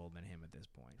valuable than him at this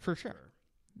point. For sure.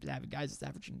 Guys that's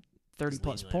averaging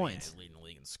 30-plus points. He's leading the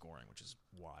league in scoring, which is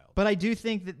wild. But I do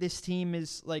think that this team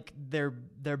is like they're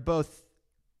both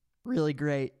really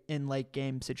great in late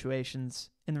game situations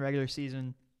in the regular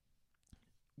season.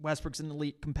 Westbrook's an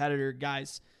elite competitor.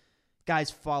 Guys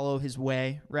follow his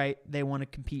way, right? They want to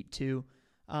compete too.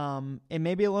 And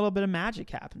maybe a little bit of magic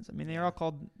happens. I mean, they are all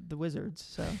called the Wizards.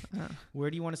 So,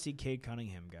 where do you want to see Cade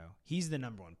Cunningham go? He's the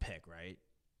number 1 pick, right?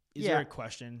 Is there a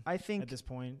question? I think at this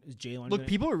point is Jalen. Look,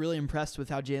 people are really impressed with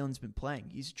how Jalen's been playing.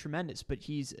 He's tremendous, but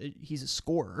he's a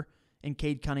scorer, and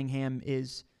Cade Cunningham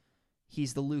he's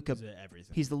the Luka.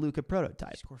 He's the Luka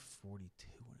prototype. He scored 42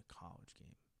 in a college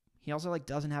game. He also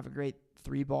doesn't have a great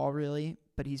 3-ball really,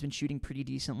 but he's been shooting pretty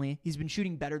decently. He's been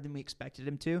shooting better than we expected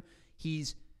him to.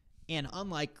 And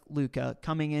unlike Luka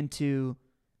coming into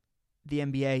the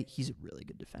NBA, he's a really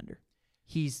good defender.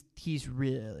 He's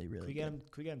really, really good. Can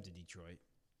we get him to Detroit?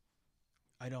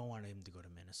 I don't want him to go to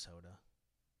Minnesota.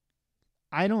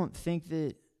 I don't think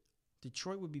that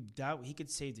Detroit would be that. He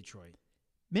could save Detroit.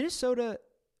 Minnesota,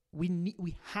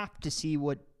 we have to see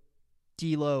what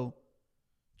D'Lo,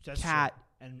 Cat,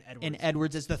 and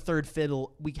Edwards as the third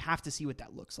fiddle. We have to see what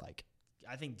that looks like.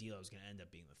 I think D'Lo is going to end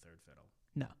up being the third fiddle.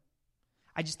 No.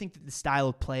 I just think that the style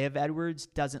of play of Edwards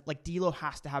doesn't like D'Lo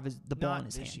has to have the ball in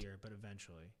his Not this hand. year, but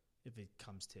eventually, if it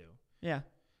comes to. Yeah,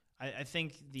 I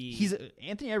think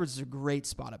Anthony Edwards is a great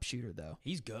spot up shooter though.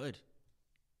 he's good.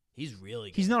 He's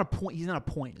really good. He's not a point. He's not a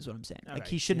point, is what I'm saying. Like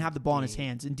Okay, he shouldn't have the ball in his he-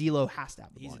 hands, and D'Lo has to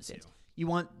have the he's ball a in his hands. two. You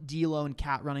want D'Lo and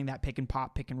Cat running that pick and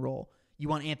pop, pick and roll. You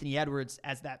want Anthony Edwards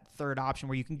as that third option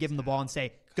where you can give him the ball and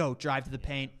say, "Go, drive to the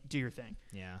paint, do your thing."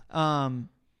 Yeah.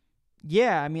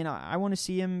 Yeah. I mean, I want to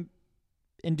see him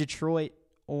in Detroit,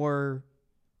 or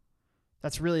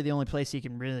that's really the only place he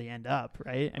can really end up,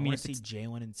 right? I mean, see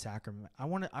Jalen in Sacramento. I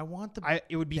want the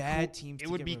it would be bad cool. teams. It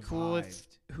to would get be cool if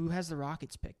revived. who has the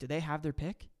Rockets pick? Do they have their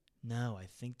pick? No, I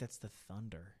think that's the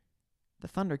Thunder The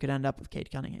Thunder could end up with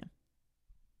Cade Cunningham.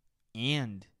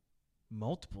 and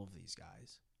multiple of these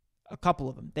guys. A couple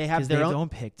of them. They have 'Cause their they have own their own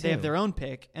pick, They have too. their own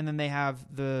pick, and then they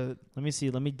have the. Let me see.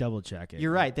 Let me double check it.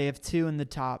 You're right. They have two in the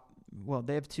top. Well,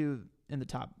 they have two in the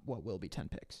top. What will be 10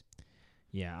 picks?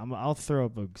 Yeah, I'll throw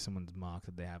up someone's mock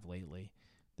that they have lately.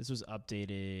 This was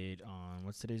updated on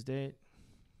what's today's date?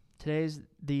 Today's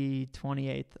the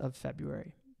 28th of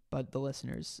February, but the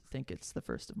listeners think it's the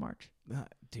 1st of March.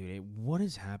 Dude, what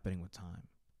is happening with time?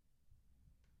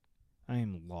 I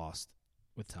am lost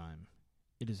with time.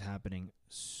 It is happening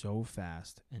so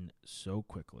fast and so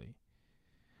quickly.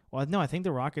 Well, no, I think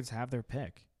the Rockets have their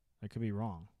pick. I could be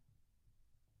wrong.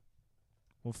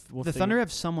 We'll The Thunder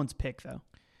have someone's pick, though.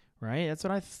 right? That's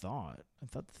what I thought. I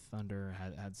thought the Thunder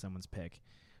had someone's pick.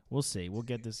 We'll see. We'll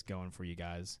get this going for you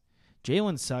guys.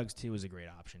 Jalen Suggs, too, is a great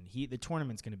option. The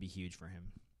tournament's going to be huge for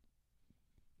him.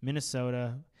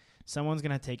 Minnesota, someone's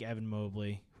going to take Evan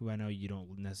Mobley, who I know you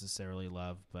don't necessarily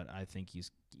love, but I think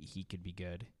he could be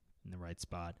good in the right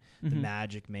spot. The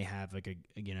Magic may have like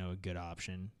a good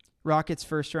option. Rockets'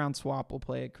 first-round swap will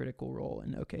play a critical role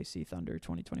in OKC Thunder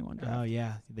 2021 draft. Oh,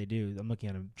 yeah, they do. I'm looking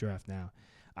at a draft now.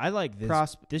 I like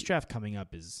this. This draft coming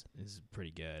up is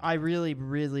pretty good. I really,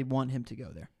 really want him to go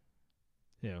there.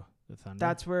 Who? The Thunder?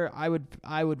 That's where I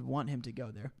would want him to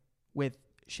go there with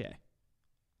Shea,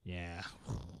 yeah.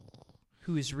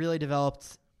 who is really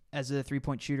developed as a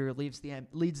three-point shooter, leads the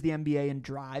NBA in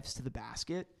drives to the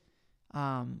basket.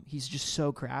 He's just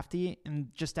so crafty,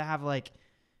 and just to have like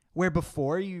where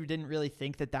before you didn't really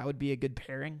think that would be a good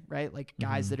pairing, right? Like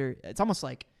guys that are, it's almost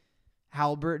like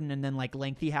Halliburton and then like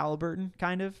lengthy Halliburton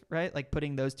kind of, right? Like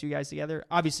putting those two guys together.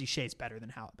 Obviously Shea's better than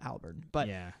Halliburton, but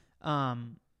yeah.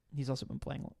 He's also been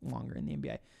playing longer in the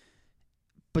NBA.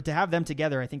 But to have them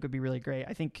together, I think would be really great.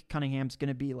 I think Cunningham's going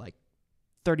to be like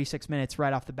 36 minutes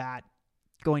right off the bat,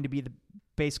 going to be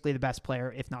basically the best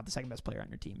player, if not the second best player on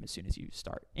your team as soon as you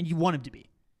start. And you want him to be.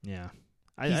 Yeah.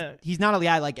 He's not a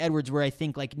guy like Edwards where I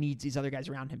think like needs these other guys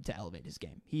around him to elevate his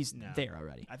game. He's there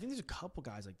already. I think there's a couple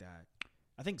guys like that.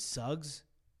 I think Suggs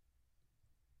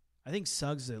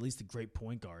is at least a great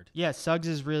point guard. Yeah, Suggs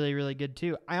is really, really good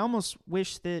too. I almost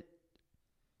wish that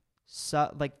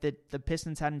the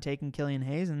Pistons hadn't taken Killian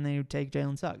Hayes and they would take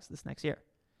Jalen Suggs this next year.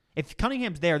 If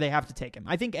Cunningham's there, they have to take him.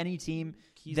 I think any team,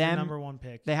 He's the number one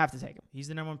pick. They have to take him. He's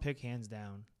the number one pick, hands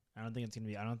down. I don't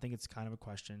think it's kind of a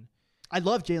question. I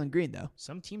love Jalen Green though.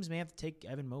 Some teams may have to take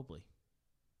Evan Mobley.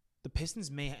 The Pistons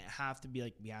may have to be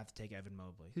like, we have to take Evan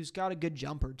Mobley. Who's got a good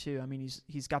jumper too. I mean,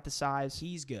 he's got the size.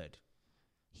 He's good.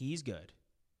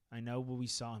 I know when we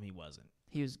saw him, he wasn't.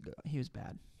 He was bad. He was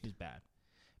bad.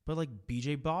 But like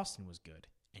BJ Boston was good,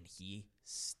 and he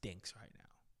stinks right now.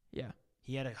 Yeah.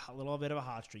 He had a little bit of a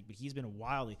hot streak, but he's been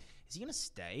wildly. Is he going to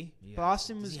stay?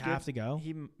 Boston Does was he good. have to go?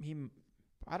 He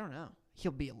I don't know.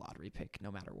 He'll be a lottery pick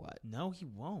no matter what. No, he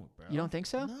won't, bro. You don't think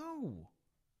so? No.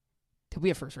 He'll be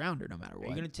a first rounder no matter Are what.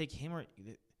 you going to take him or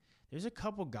there's a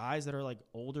couple guys that are like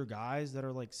older guys that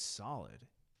are like solid.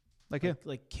 Like who?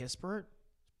 Like Kispert,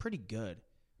 pretty good.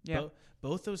 Yeah.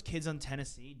 Both those kids on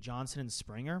Tennessee, Johnson and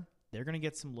Springer, they're going to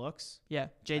get some looks. Yeah.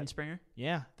 Jaden Springer.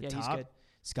 Yeah. He's top. good.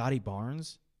 Scotty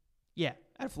Barnes. Yeah.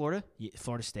 Out of Florida. Yeah,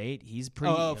 Florida State. He's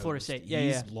pretty. Florida State. Yeah,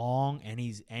 he's long and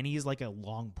he's like a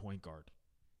long point guard.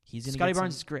 He's gonna Scotty get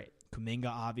Barnes is great. Kuminga,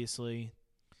 obviously.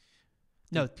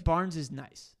 No, Barnes is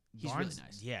nice. He's Barnes, really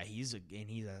nice. Yeah,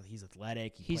 he's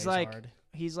athletic. He's plays like hard.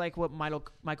 he's like what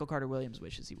Michael Carter Williams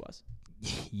wishes he was.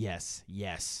 Yes.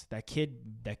 That kid.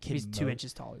 He's 2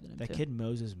 inches taller than him. That kid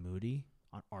Moses Moody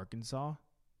on Arkansas.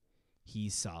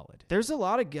 He's solid. There's a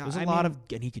lot of guys.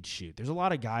 And he could shoot. There's a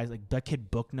lot of guys like that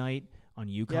kid Booknight on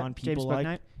UConn. Yeah, people James like.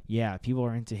 Bouknight. Yeah, people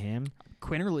are into him.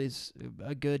 Quinterly's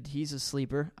he's a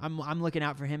sleeper. I'm looking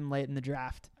out for him late in the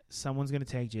draft. Someone's going to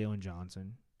take Jalen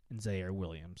Johnson and Zaire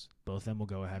Williams. Both of them will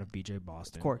go ahead of BJ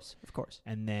Boston. Of course.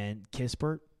 And then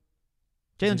Kispert.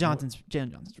 Jalen Johnson's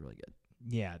really good.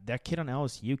 Yeah, that kid on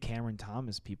LSU, Cameron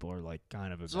Thomas, people are like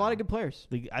kind of. There's a lot of good players.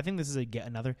 Like, I think this is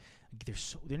another.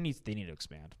 They need to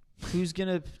expand. Who's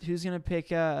gonna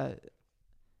pick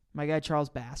my guy Charles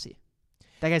Bassey?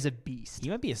 That guy's a beast. He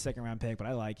might be a second-round pick, but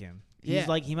I like him. Yeah,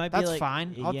 He might be that's like,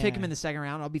 fine. I'll pick him in the second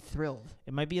round. I'll be thrilled.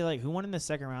 It might be like who won in the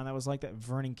second round that was like that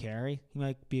Vernon Carey. He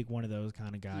might be like one of those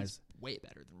kind of guys. He's way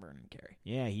better than Vernon Carey.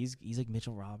 Yeah, he's like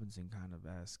Mitchell Robinson kind of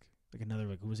esque. Like another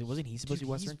like wasn't he supposed to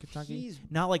be Western Kentucky?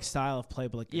 Not like style of play,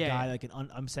 but like a guy like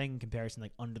I'm saying in comparison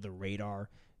like under the radar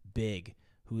big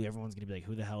who everyone's gonna be like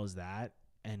who the hell is that?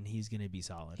 And he's gonna be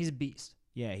solid. He's a beast.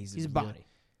 Yeah, he's a body.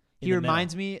 He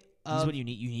reminds me of. He's what you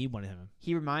need. You need one of him.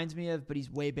 He reminds me of, but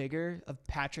he's way bigger, of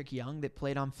Patrick Young that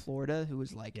played on Florida, who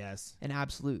was like an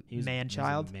absolute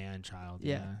man-child. Man-child.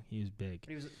 Yeah, he was big.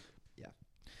 He was,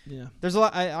 yeah. There's a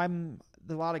lot. There's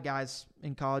a lot of guys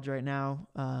in college right now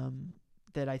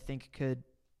that I think could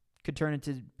turn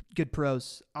into good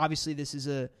pros. Obviously, this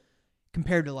is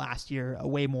compared to last year, a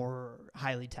way more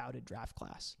highly touted draft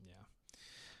class.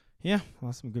 Yeah.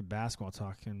 Well, some good basketball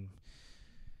talk and.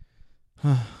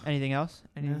 Anything else?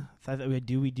 We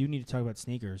do need to talk about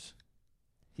sneakers.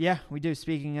 Yeah, we do.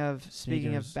 Speaking of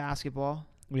basketball,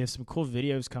 we have some cool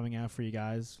videos coming out for you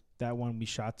guys. That one we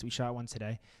shot one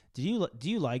today. Do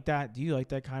you like that? Do you like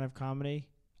that kind of comedy?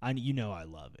 I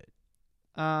love it.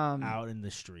 Out in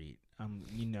the street. I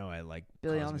like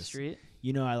Billy on the street.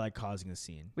 I like causing a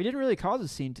scene. We didn't really cause a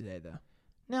scene today, though.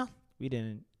 No, we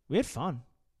didn't. We had fun.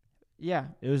 Yeah,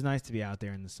 it was nice to be out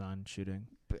there in the sun shooting.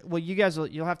 Well, you guys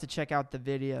you'll have to check out the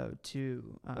video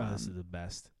to. This is the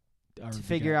best. To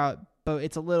figure out, but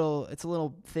it's a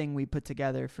little thing we put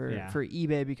together for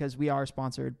eBay because we are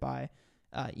sponsored by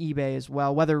eBay as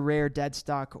well. Whether rare, dead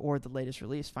stock, or the latest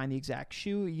release, find the exact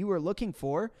shoe you are looking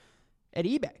for at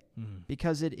eBay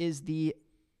because it is the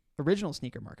original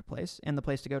sneaker marketplace and the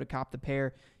place to go to cop the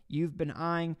pair you've been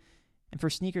eyeing. And for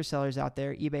sneaker sellers out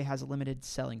there, eBay has a limited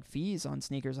selling fees on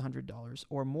sneakers $100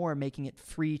 or more, making it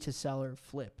free to sell or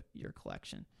flip your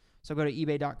collection. So go to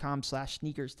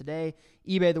ebay.com/sneakers today.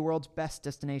 eBay, the world's best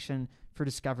destination for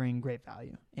discovering great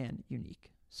value and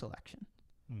unique selection.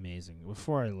 Amazing.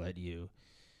 Before we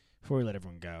let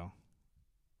everyone go,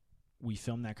 we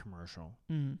filmed that commercial.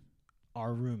 Mm-hmm.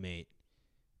 Our roommate,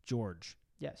 George,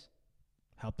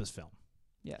 helped us film.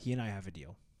 Yes. He and I have a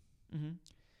deal. Mm-hmm.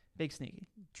 Big sneaky.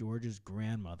 George's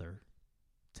grandmother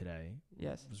today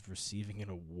was receiving an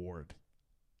award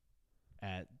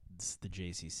at the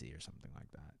JCC or something like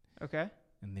that. Okay.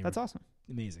 And that's awesome.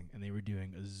 Amazing. And they were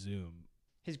doing a Zoom.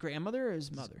 His grandmother or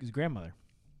his mother? His grandmother.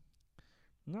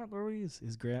 Not Louise.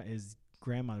 His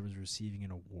grandmother was receiving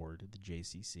an award at the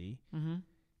JCC. Mm-hmm.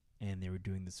 And they were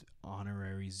doing this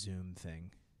honorary Zoom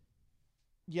thing.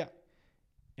 Yeah.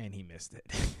 And he missed it.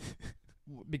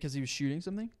 Because he was shooting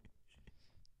something?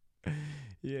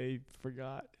 Yeah, he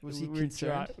forgot. Was he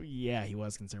concerned? Yeah, he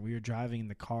was concerned. We were driving in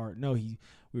the car. No, we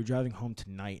were driving home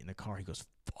tonight in the car. He goes,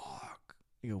 fuck.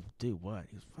 I go, dude, what?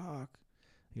 He goes, fuck.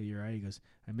 I go, you're right. He goes,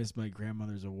 I missed my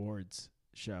grandmother's awards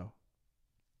show.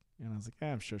 And I was like,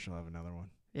 I'm sure she'll have another one.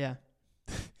 Yeah.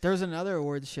 There was another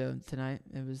awards show tonight.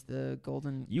 It was the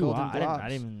Golden Globes.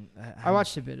 I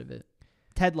watched a bit of it.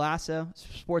 Ted Lasso,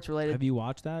 sports related. Have you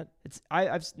watched that?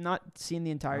 I've not seen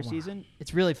the entire season.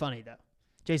 It's really funny though.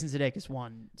 Jason Sudeikis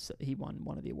won. He won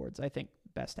one of the awards. I think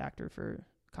best actor for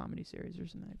comedy series or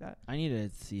something like that. I need to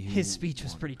see his speech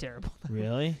was pretty terrible.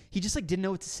 Really? He just didn't know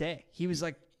what to say. He was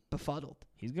befuddled.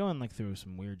 He's going through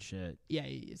some weird shit. Yeah,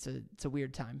 it's a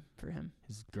weird time for him.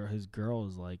 His girl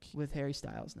is with Harry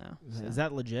Styles now. So. Is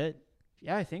that legit?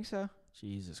 Yeah, I think so.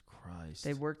 Jesus Christ.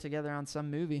 They worked together on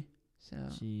some movie. So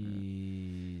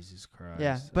Jesus Christ.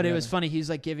 Yeah, but it was funny. He was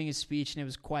giving his speech and it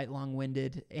was quite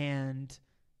long-winded and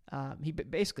he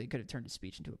basically could have turned his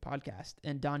speech into a podcast.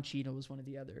 And Don Cheadle was one of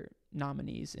the other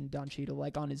nominees, and Don Cheadle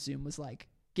on his Zoom was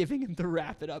giving him the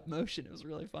wrap it up motion. It was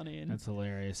really funny. And that's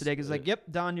hilarious. Sudeikis was yep,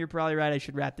 Don, you're probably right. I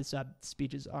should wrap this up.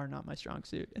 Speeches are not my strong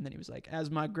suit. And then he was like, as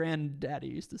my granddaddy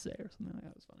used to say, or something like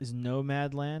that. It was funny. Is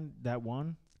Nomadland that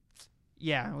one?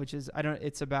 Yeah, which is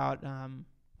it's about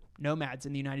nomads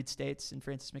in the United States, and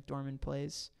Frances McDormand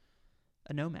plays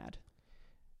a nomad.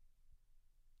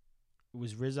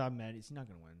 Was Riz Ahmed? Is he not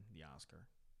going to win the Oscar?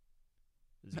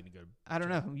 Is he going to go? I don't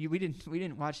know. We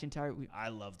didn't watch the entire. I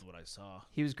loved what I saw.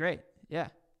 He was great. Yeah.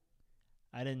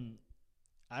 I don't.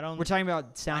 We're talking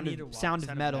about Sound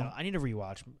of Metal. I need to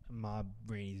rewatch Ma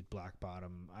Rainey's Black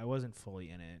Bottom. I wasn't fully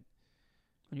in it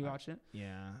when you watched it.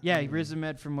 Yeah. Yeah, Riz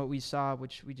Ahmed, from what we saw,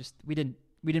 which we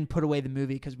didn't put away the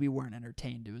movie because we weren't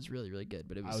entertained. It was really, really good,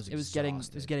 but it was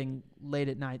getting late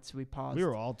at night, so we paused. We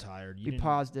were all tired. We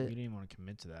paused it. We didn't want to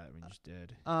commit to that. We just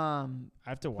did. I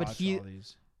have to watch all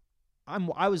these.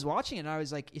 I was watching it and I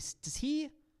was like, does he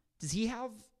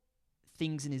have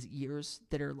things in his ears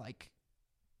that are like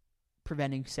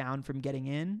preventing sound from getting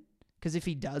in? Because if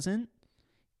he doesn't,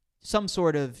 some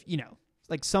sort of,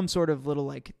 like some sort of little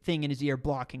like thing in his ear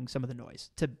blocking some of the noise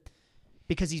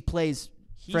because he plays.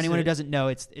 For anyone who doesn't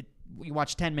know, we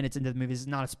watch 10 minutes into the movie. This is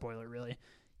not a spoiler, really.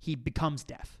 He becomes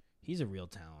deaf. He's a real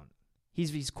talent.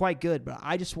 He's quite good, but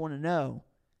I just want to know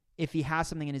if he has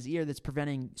something in his ear that's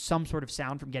preventing some sort of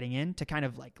sound from getting in, to kind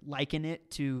of like liken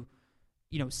it to,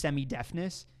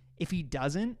 semi-deafness. If he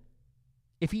doesn't,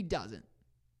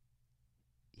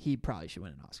 he probably should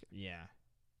win an Oscar. Yeah.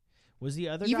 Was the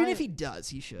other Even guy, if he does,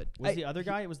 he should. the other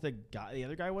guy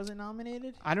wasn't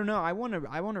nominated? I don't know. I want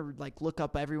to like look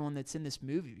up everyone that's in this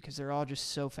movie because they're all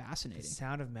just so fascinating. The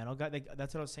Sound of Metal guy.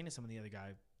 That's what I was saying to some of the other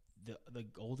guy. The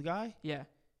old guy Yeah.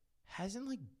 hasn't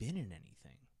like been in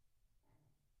anything.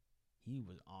 He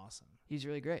was awesome. He's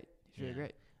really great. He's really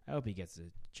great. I hope he gets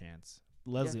a chance.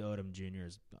 Leslie Odom Jr.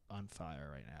 is on fire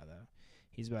right now, though.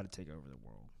 He's about to take over the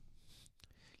world.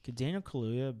 Could Daniel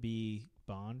Kaluuya be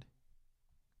Bond?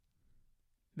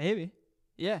 Maybe.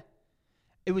 Yeah.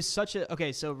 It was such a...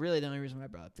 Okay, so really the only reason why I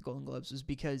brought up the Golden Globes was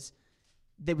because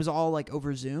it was all like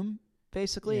over Zoom,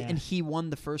 basically, and he won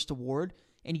the first award,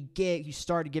 and he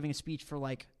started giving a speech for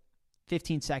like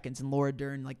 15 seconds, and Laura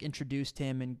Dern like introduced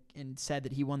him and said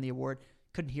that he won the award.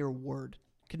 Couldn't hear a word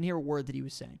that he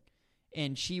was saying.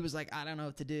 And she was like, I don't know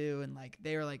what to do, and like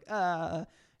they were like,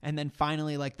 and then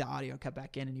finally like the audio cut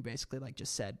back in, and he basically like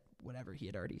just said whatever he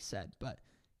had already said, but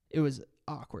it was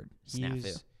awkward. Snafu. He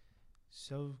was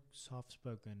so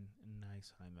soft-spoken and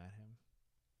nice when I met him.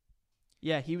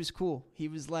 Yeah, he was cool. He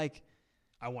was like,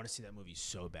 I want to see that movie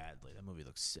so badly. That movie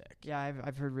looks sick. yeah,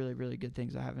 I've heard really, really good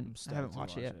things. I haven't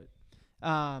watched it yet. It.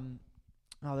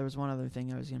 There was one other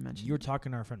thing I was going to mention. You were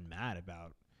talking to our friend Matt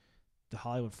about the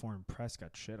Hollywood Foreign Press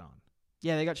got shit on.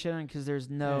 Yeah, they got shit on because there's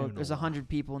 100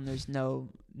 people and there's no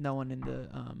one in the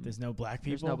there's no black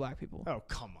people. There's no black people. Oh,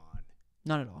 come on.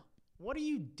 None at all. What are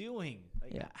you doing?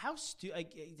 Like, Yeah. How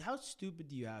stupid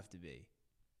do you have to be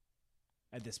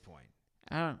at this point?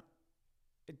 I don't know.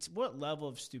 It's what level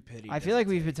of stupidity? I feel like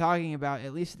we've been talking about,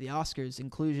 at least the Oscars,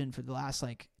 inclusion for the last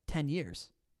like 10 years.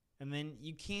 And then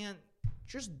you can't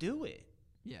just do it.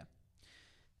 Yeah.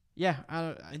 Yeah,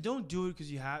 And don't do it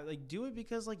because you have do it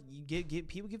because you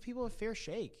give people a fair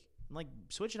shake. And,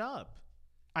 switch it up.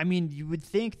 I mean, you would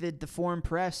think that the foreign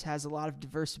press has a lot of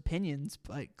diverse opinions,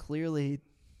 but clearly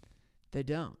they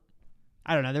don't.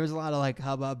 I don't know. There was a lot of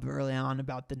hubbub early on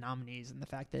about the nominees and the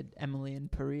fact that Emily in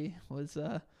Paris was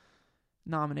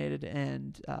nominated,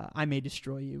 and I May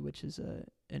Destroy You, which is an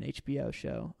HBO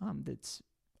show that's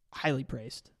highly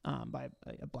praised by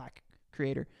a black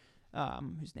creator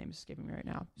whose name is escaping me right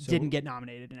now. So, didn't get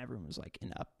nominated, and everyone was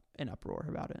in uproar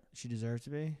about it. She deserves to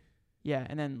be? Yeah,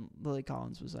 and then Lily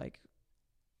Collins was like,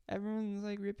 everyone's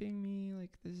ripping me,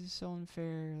 this is so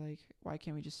unfair, why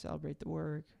can't we just celebrate the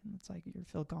work? And it's you're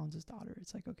Phil Collins' daughter.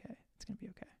 It's okay, it's gonna be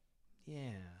okay.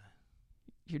 Yeah.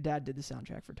 Your dad did the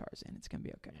soundtrack for Tarzan. It's gonna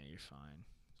be okay. Yeah, you're fine.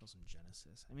 It's also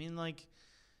Genesis. I mean,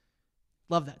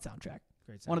 love that soundtrack.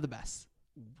 Great soundtrack. One of the best.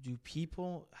 Do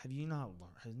people, have you not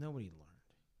learned? Has nobody learned?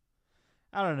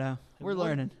 I don't know. We're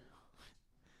learning.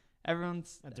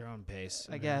 Everyone's at their own pace,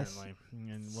 I guess.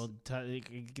 And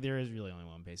there is really only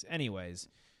one pace. Anyways,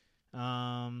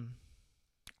 I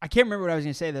can't remember what I was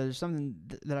going to say, though. There's something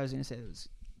that I was going to say that was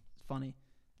funny.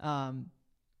 But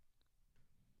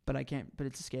I can't, but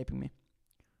it's escaping me.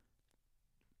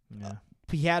 Yeah.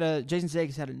 Jason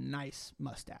Sudeikis had a nice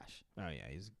mustache. Oh, yeah.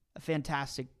 He's a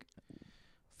fantastic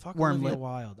fuck worm Olivia lip.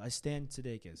 Wilde. I stand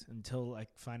Sudeikis until I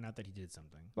find out that he did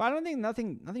something. Well, I don't think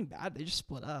nothing bad. They just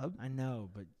split up. I know,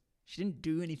 but she didn't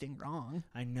do anything wrong.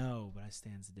 I know, but I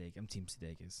stand Sudeikis. I'm Team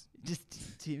Sudeikis.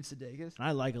 Just Team Sudeikis. And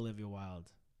I like Olivia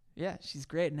Wilde. Yeah, she's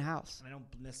great in the house. And I don't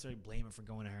necessarily blame her for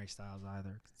going to Harry Styles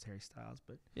either, 'cause it's Harry Styles.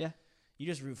 But yeah, you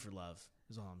just root for love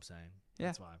is all I'm saying. Yeah.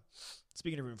 That's why.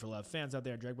 Speaking of rooting for love, fans out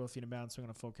there, drag both feet in bounds, swing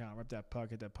on a full count, rip that puck,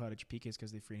 hit that putt at your PKs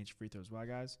because they free and hit your free throws. Why,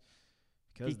 guys?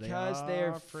 Because they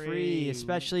are free.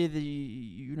 Especially the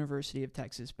University of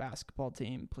Texas basketball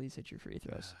team. Please hit your free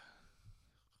throws.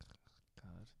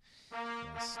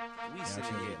 Yes. We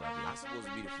sitting here, I'm supposed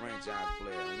to be the franchise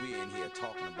player, and we're in here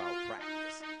talking about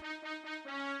practice. 5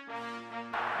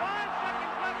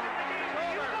 seconds left in the game.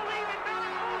 Do you believe in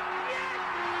miracles? Yes!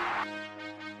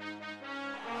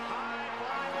 High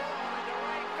fly ball into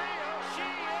right field. She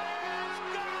is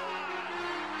gone!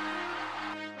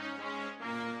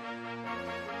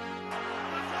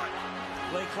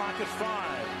 Play clock at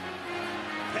 5.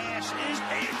 Pass is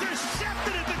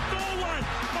intercepted at the goal line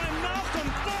by Malcolm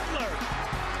Butler.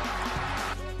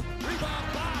 Rebound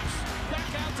box.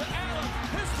 to Allen.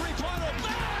 His three-pointer.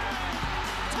 Bang!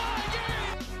 Tie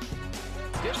game!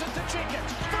 Gives it to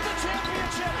Jenkins for the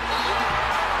championship.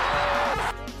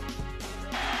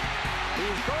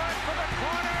 He's going for the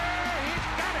corner. He's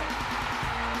got it.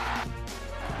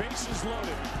 Bases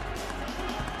loaded.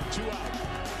 2 out.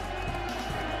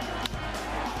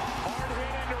 Hard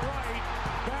hit into right.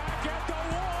 Back at the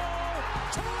wall.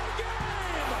 Tie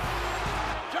game!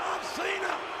 John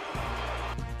Cena.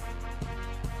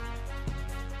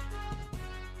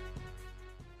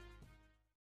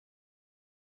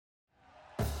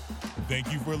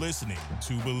 Thank you for listening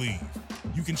to Believe.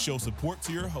 You can show support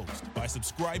to your host by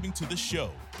subscribing to the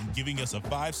show and giving us a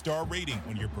 5-star rating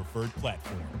on your preferred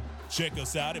platform. Check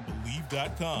us out at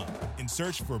Believe.com and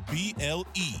search for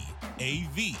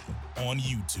BLEAV on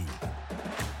YouTube.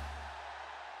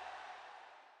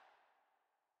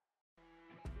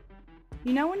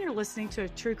 You know when you're listening to a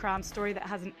true crime story that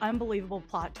has an unbelievable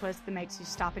plot twist that makes you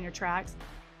stop in your tracks?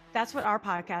 That's what our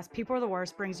podcast, People Are the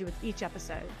Worst, brings you with each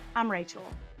episode. I'm Rachel.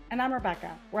 And I'm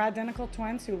Rebecca. We're identical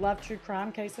twins who love true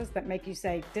crime cases that make you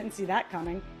say, didn't see that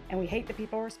coming, and we hate the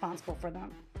people responsible for them.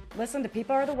 Listen to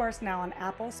People Are the Worst now on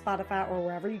Apple, Spotify, or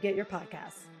wherever you get your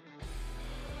podcasts.